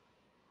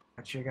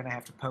 But you're gonna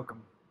have to poke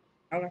them.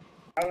 Okay.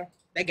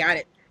 They got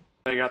it.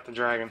 They got the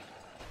dragon.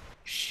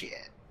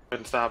 Shit.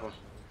 Couldn't stop him.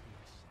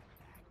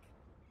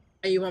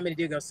 Hey, you want me to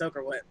do? Go soak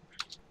or what?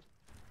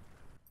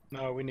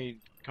 No, we need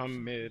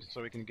come mid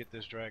so we can get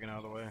this dragon out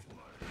of the way.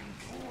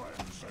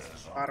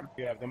 Bottom.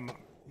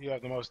 You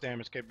have the most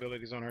damage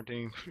capabilities on our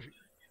team.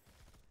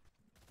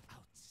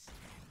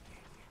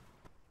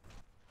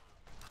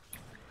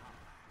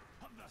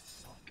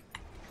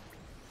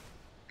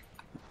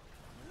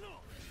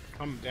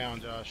 Come down,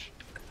 Josh.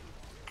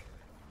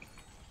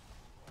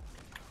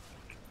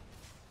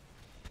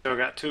 Still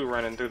got 2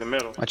 running through the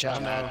middle. Watch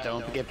out, man.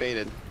 Don't get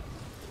baited.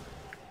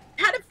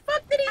 How the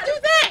fuck did he do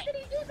that?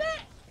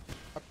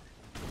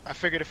 I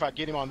figured if I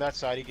get him on that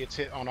side, he gets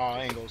hit on all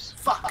angles.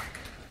 Fuck.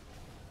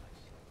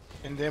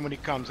 And then when he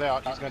comes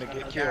out, he's gonna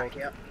get killed.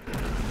 Yep.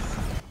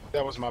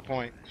 That was my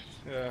point.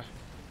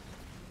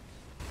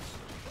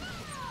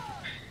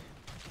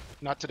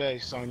 Not today,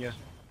 Sonya.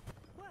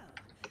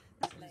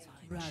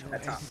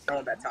 That top.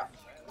 Throwing that top.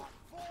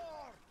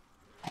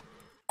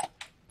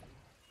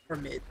 For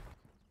mid.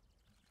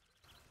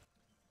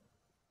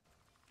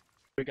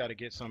 We gotta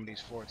get some of these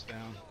forts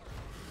down.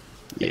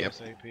 Yep.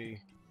 ASAP.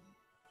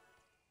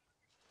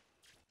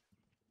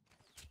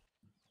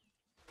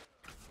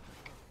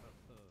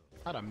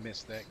 How'd I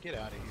miss that? Get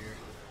out of here.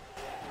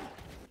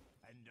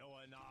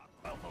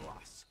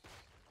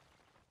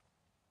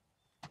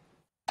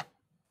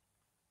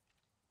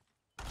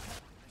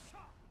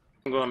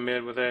 I'm going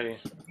mid with Eddie.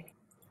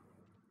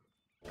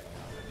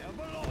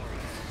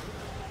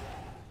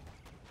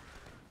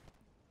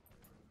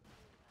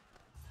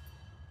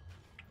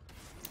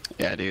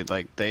 Yeah, dude.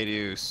 Like they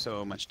do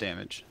so much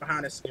damage.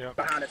 Behind us. Yep.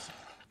 Behind us.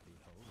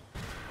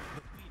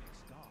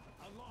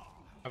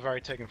 I've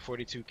already taken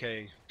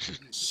 42k.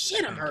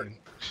 Shit, I'm hurt.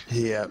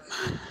 Yep.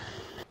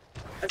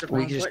 That's a We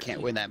wrong just button.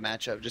 can't win that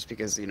matchup just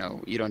because you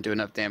don't do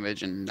enough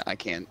damage and I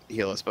can't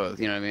heal us both.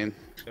 You know what I mean?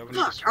 Yeah, we need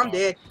to Fuck, swap. I'm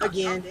dead.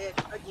 Again.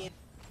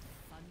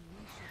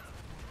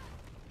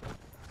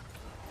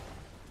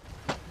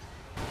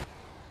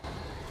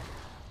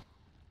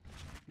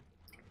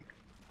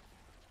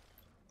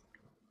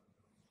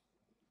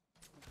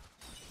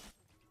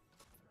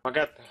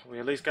 We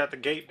at least got the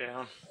gate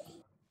down.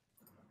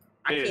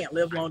 I Yeah. can't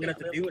live long enough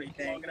to do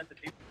anything.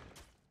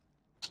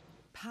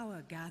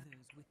 Power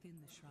gathers within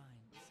the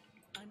shrines.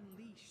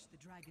 Unleash the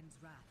dragon's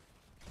wrath.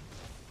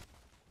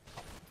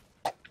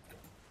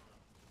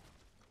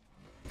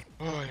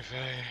 Oy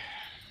vey.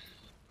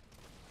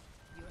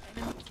 Your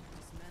enemy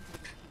dismantled the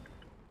keep.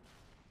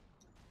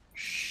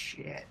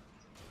 Shit.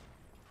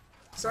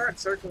 Start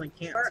circling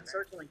camps.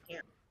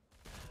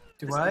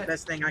 Do The what?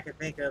 best thing I can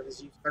think of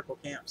is use circle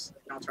camps.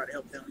 And I'll try to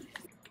help them.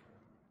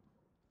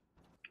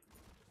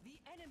 The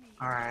enemy is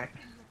All right.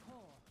 in your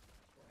core.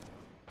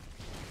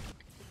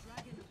 The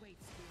dragon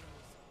awaits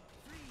heroes.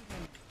 Free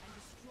him and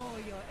destroy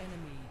your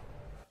enemy.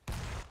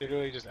 They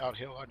really just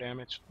outhill our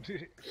damage.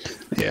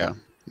 Yeah.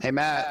 Hey,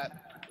 Matt.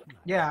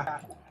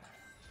 Yeah.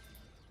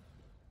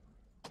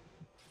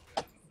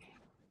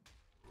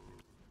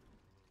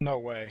 No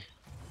way.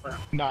 Well,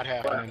 Not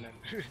happening.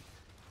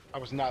 I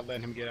was not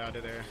letting him get out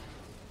of there.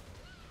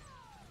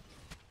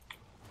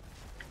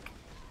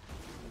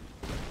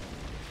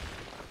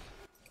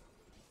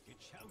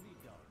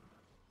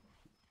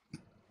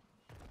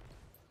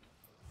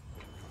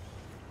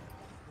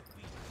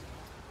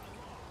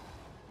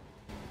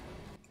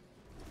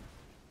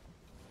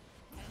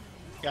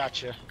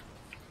 Gotcha.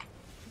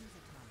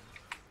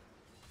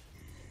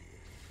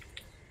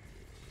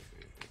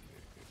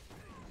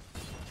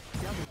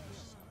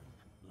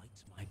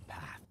 Lights my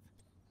path.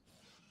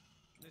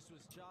 This was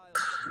child.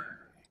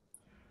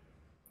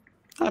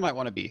 I might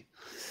want to be.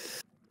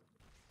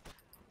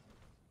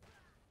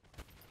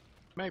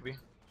 Maybe.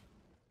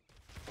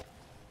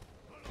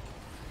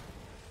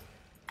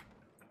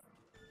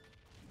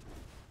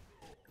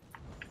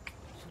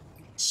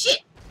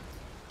 shit.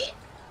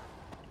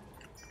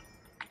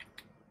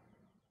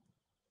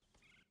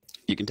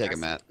 You can take it,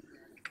 Matt.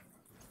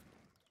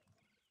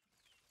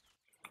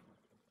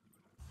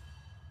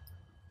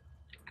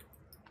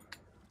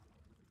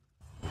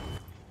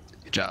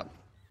 Good job.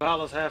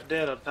 Vala's half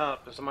dead up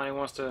top. If somebody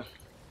wants to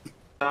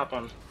stop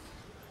him.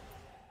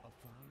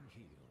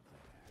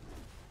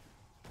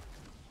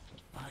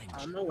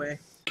 On my way.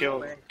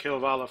 Kill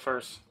Vala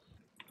first.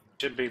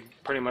 Should be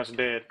pretty much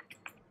dead.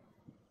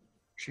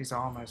 She's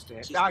almost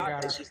dead. She's I not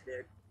got dead, her. she's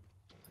dead.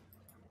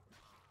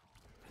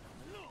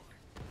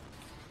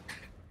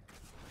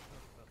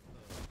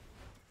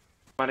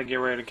 About to get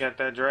ready to catch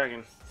that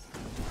dragon.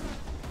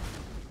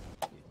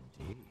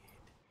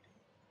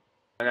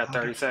 I got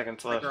 30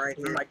 seconds Like left. right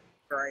here. Like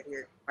right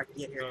here. I can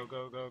get here. Go,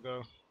 go, go,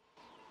 go.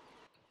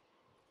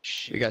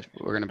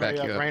 We're gonna back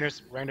Oh, you yeah, up.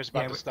 Rainer's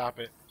about Yeah, to stop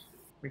it.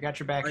 We got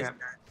your back Nice, up.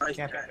 nice,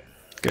 Cap nice. it.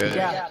 Good.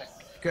 Yeah.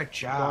 Good Going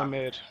job.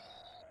 mid.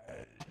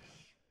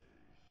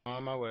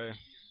 On my way.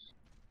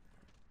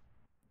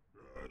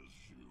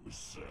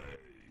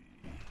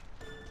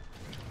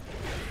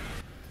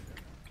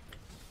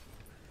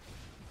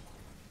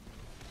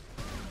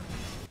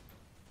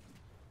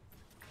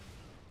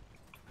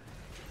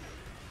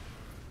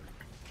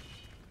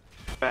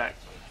 Back.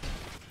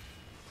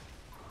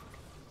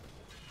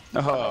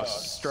 Oh,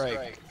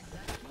 strike.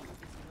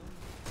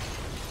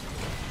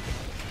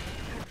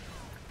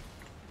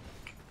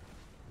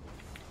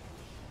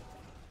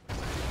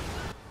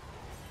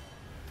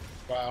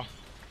 Wow.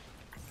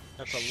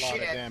 That's a lot of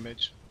Shit.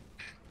 damage.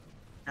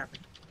 Happen.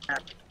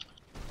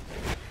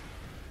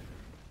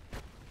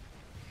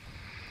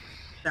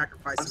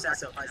 Sacrifice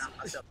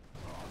myself.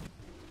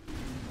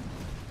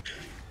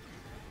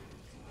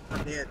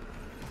 I'm dead.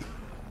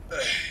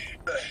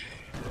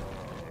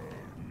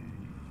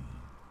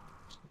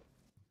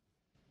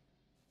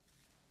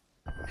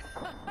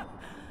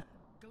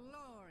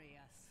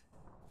 Glorious.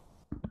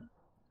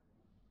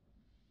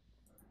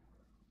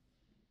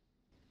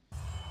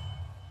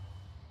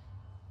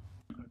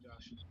 Oh,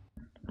 Josh.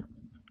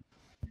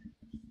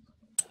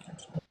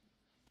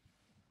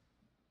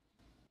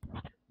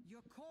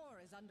 Your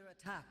core is under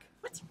attack.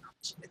 What's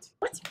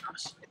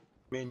shit?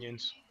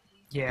 Minions.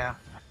 Yeah.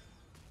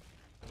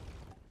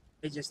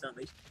 They just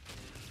unleashed.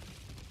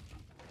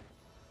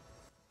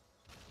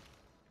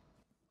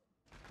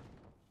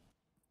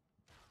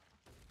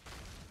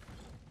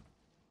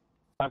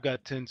 I've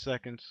got 10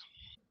 seconds.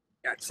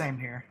 Same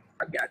here.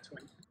 I've got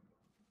 20.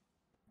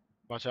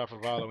 Watch out for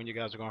Vala when you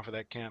guys are going for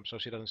that camp so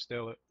she doesn't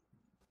steal it.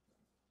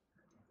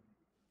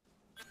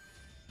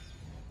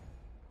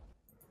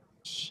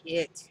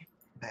 Shit.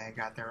 They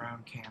got their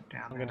own camp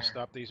down I'm there. gonna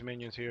stop these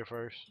minions here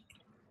first.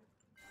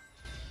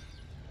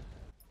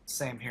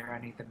 Same here. I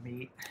need the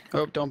meat.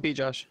 Oh, don't be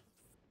Josh.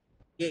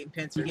 Getting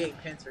pincer.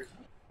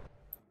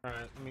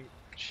 Alright, let me.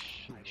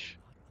 Sheesh.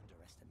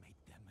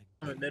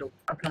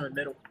 I'm coming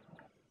middle.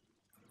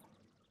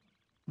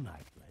 My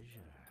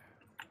pleasure.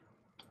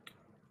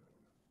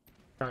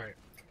 Alright.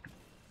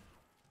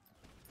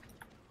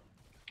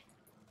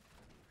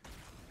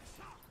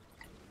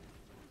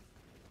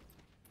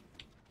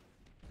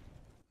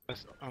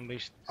 Let's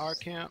unleash our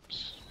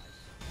camps.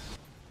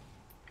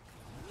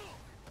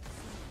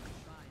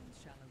 Shrines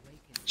shall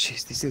awaken.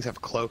 Jeez, these things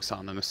have cloaks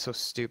on them. It's so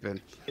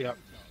stupid. Yep.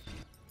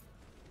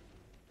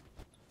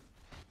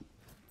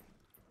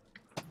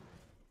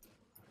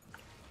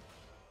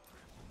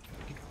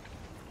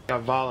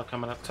 Got Vala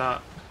coming up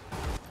top.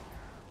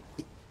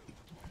 Your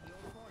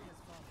fort has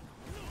fallen.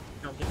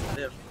 Don't get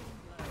to live.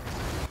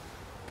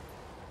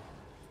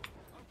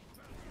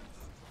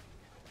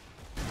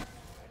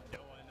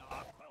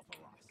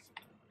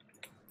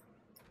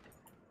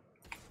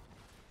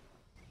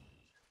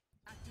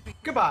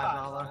 Goodbye,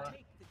 Vala.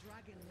 Take the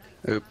dragon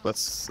knight. Oop,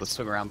 let's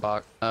swing around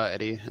Bach,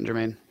 Eddie and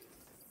Jermaine.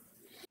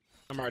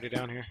 I'm already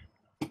down here.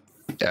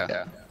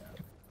 Yeah.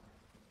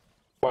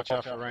 Watch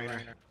out for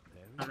Rainer.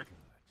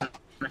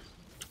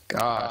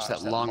 Gosh,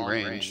 that long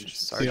range.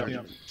 Sergeant.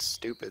 Yeah.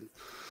 Stupid.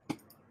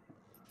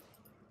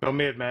 Go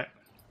mid, Matt.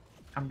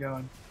 I'm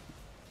going.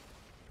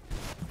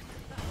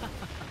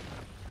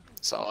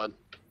 Solid.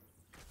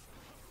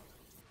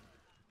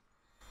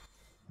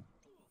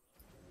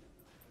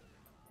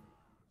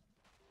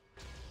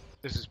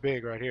 This is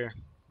big right here.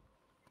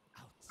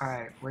 All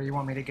right, where you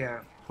want me to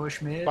go?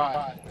 Push mid.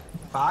 5.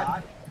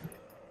 5.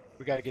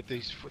 We gotta get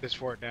this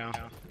fort down.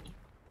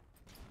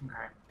 Okay.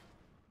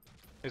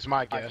 It's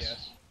my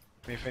guess.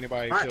 I mean, if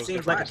anybody Alright, feels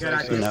seems different, like a good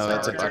say idea. so. No,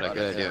 it's about a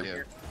good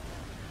idea.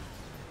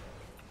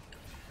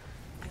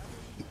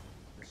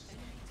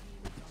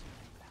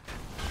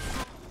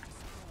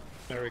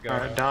 There we go.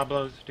 Alright,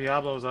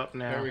 Diablo's up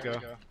now. There we go.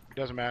 It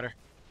doesn't matter.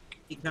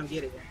 You can come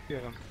get it.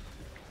 Get him.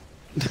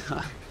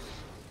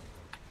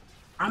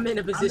 I'm in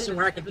a position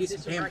where I can do some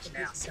damage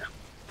now. So.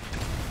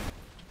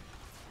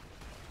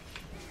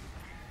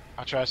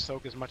 I'll try to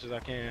soak as much as I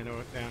can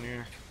down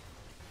here.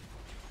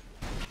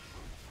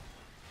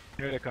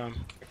 Here they come.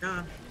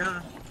 Come.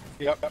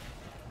 Yep.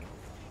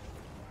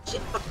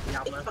 Shit, fuck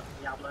Diablo.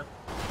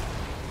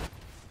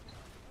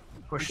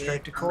 Push I'm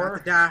straight to dead.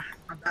 core. I'm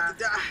about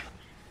to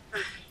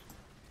die.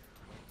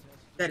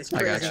 That is I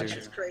crazy. got you.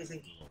 That's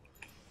crazy.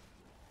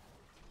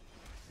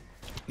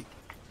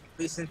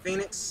 Beast in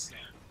Phoenix.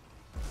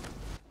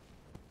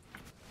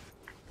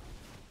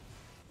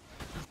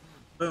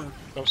 Boom.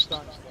 Those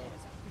stunts, though.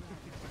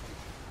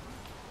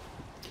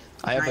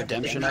 I have Nice.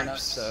 redemption Nice. up,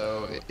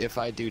 so if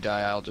I do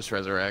die, I'll just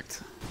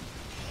resurrect.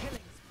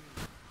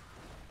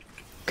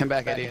 Come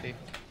back, Eddie.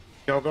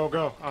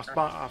 Go.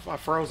 I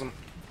froze him.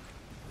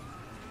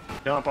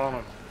 Dump on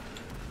him.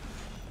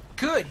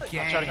 Good I'll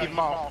try to keep game. them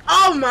off.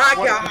 Oh my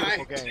What a god!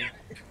 beautiful game.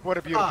 What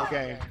a beautiful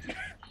game.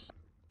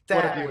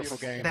 What a beautiful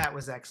game. That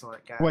was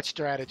excellent, guys. What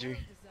strategy?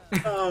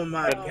 Oh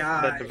my That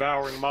god!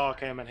 devouring maw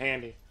came in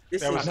handy.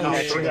 This that is was I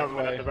nice. killed good. 3 of them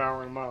with play. that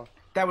devouring maw.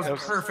 That was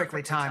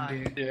perfectly timed,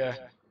 dude. Yeah.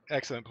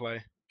 Excellent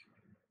play.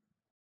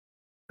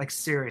 Like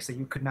seriously,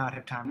 you could not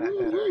have timed that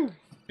better.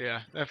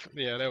 Yeah,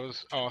 that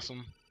was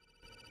awesome.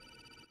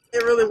 It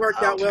really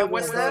worked out Okay, well.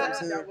 what's going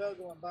that? bottom,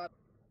 too.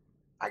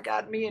 I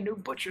got me a new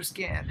butcher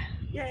skin.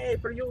 Yay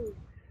for you!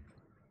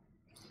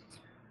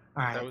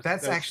 All right, That was-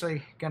 that's that was-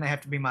 actually gonna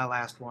have to be my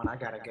last one. I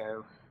gotta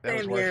go. That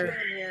was Same worth here. it.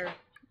 Same here.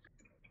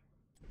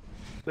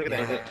 Look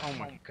at that. Oh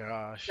my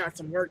gosh. Got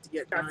some work to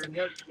get done.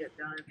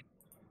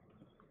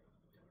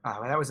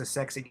 Oh, that was a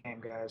sexy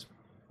game, guys.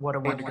 What a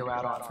one to go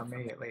out on for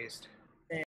me, at least.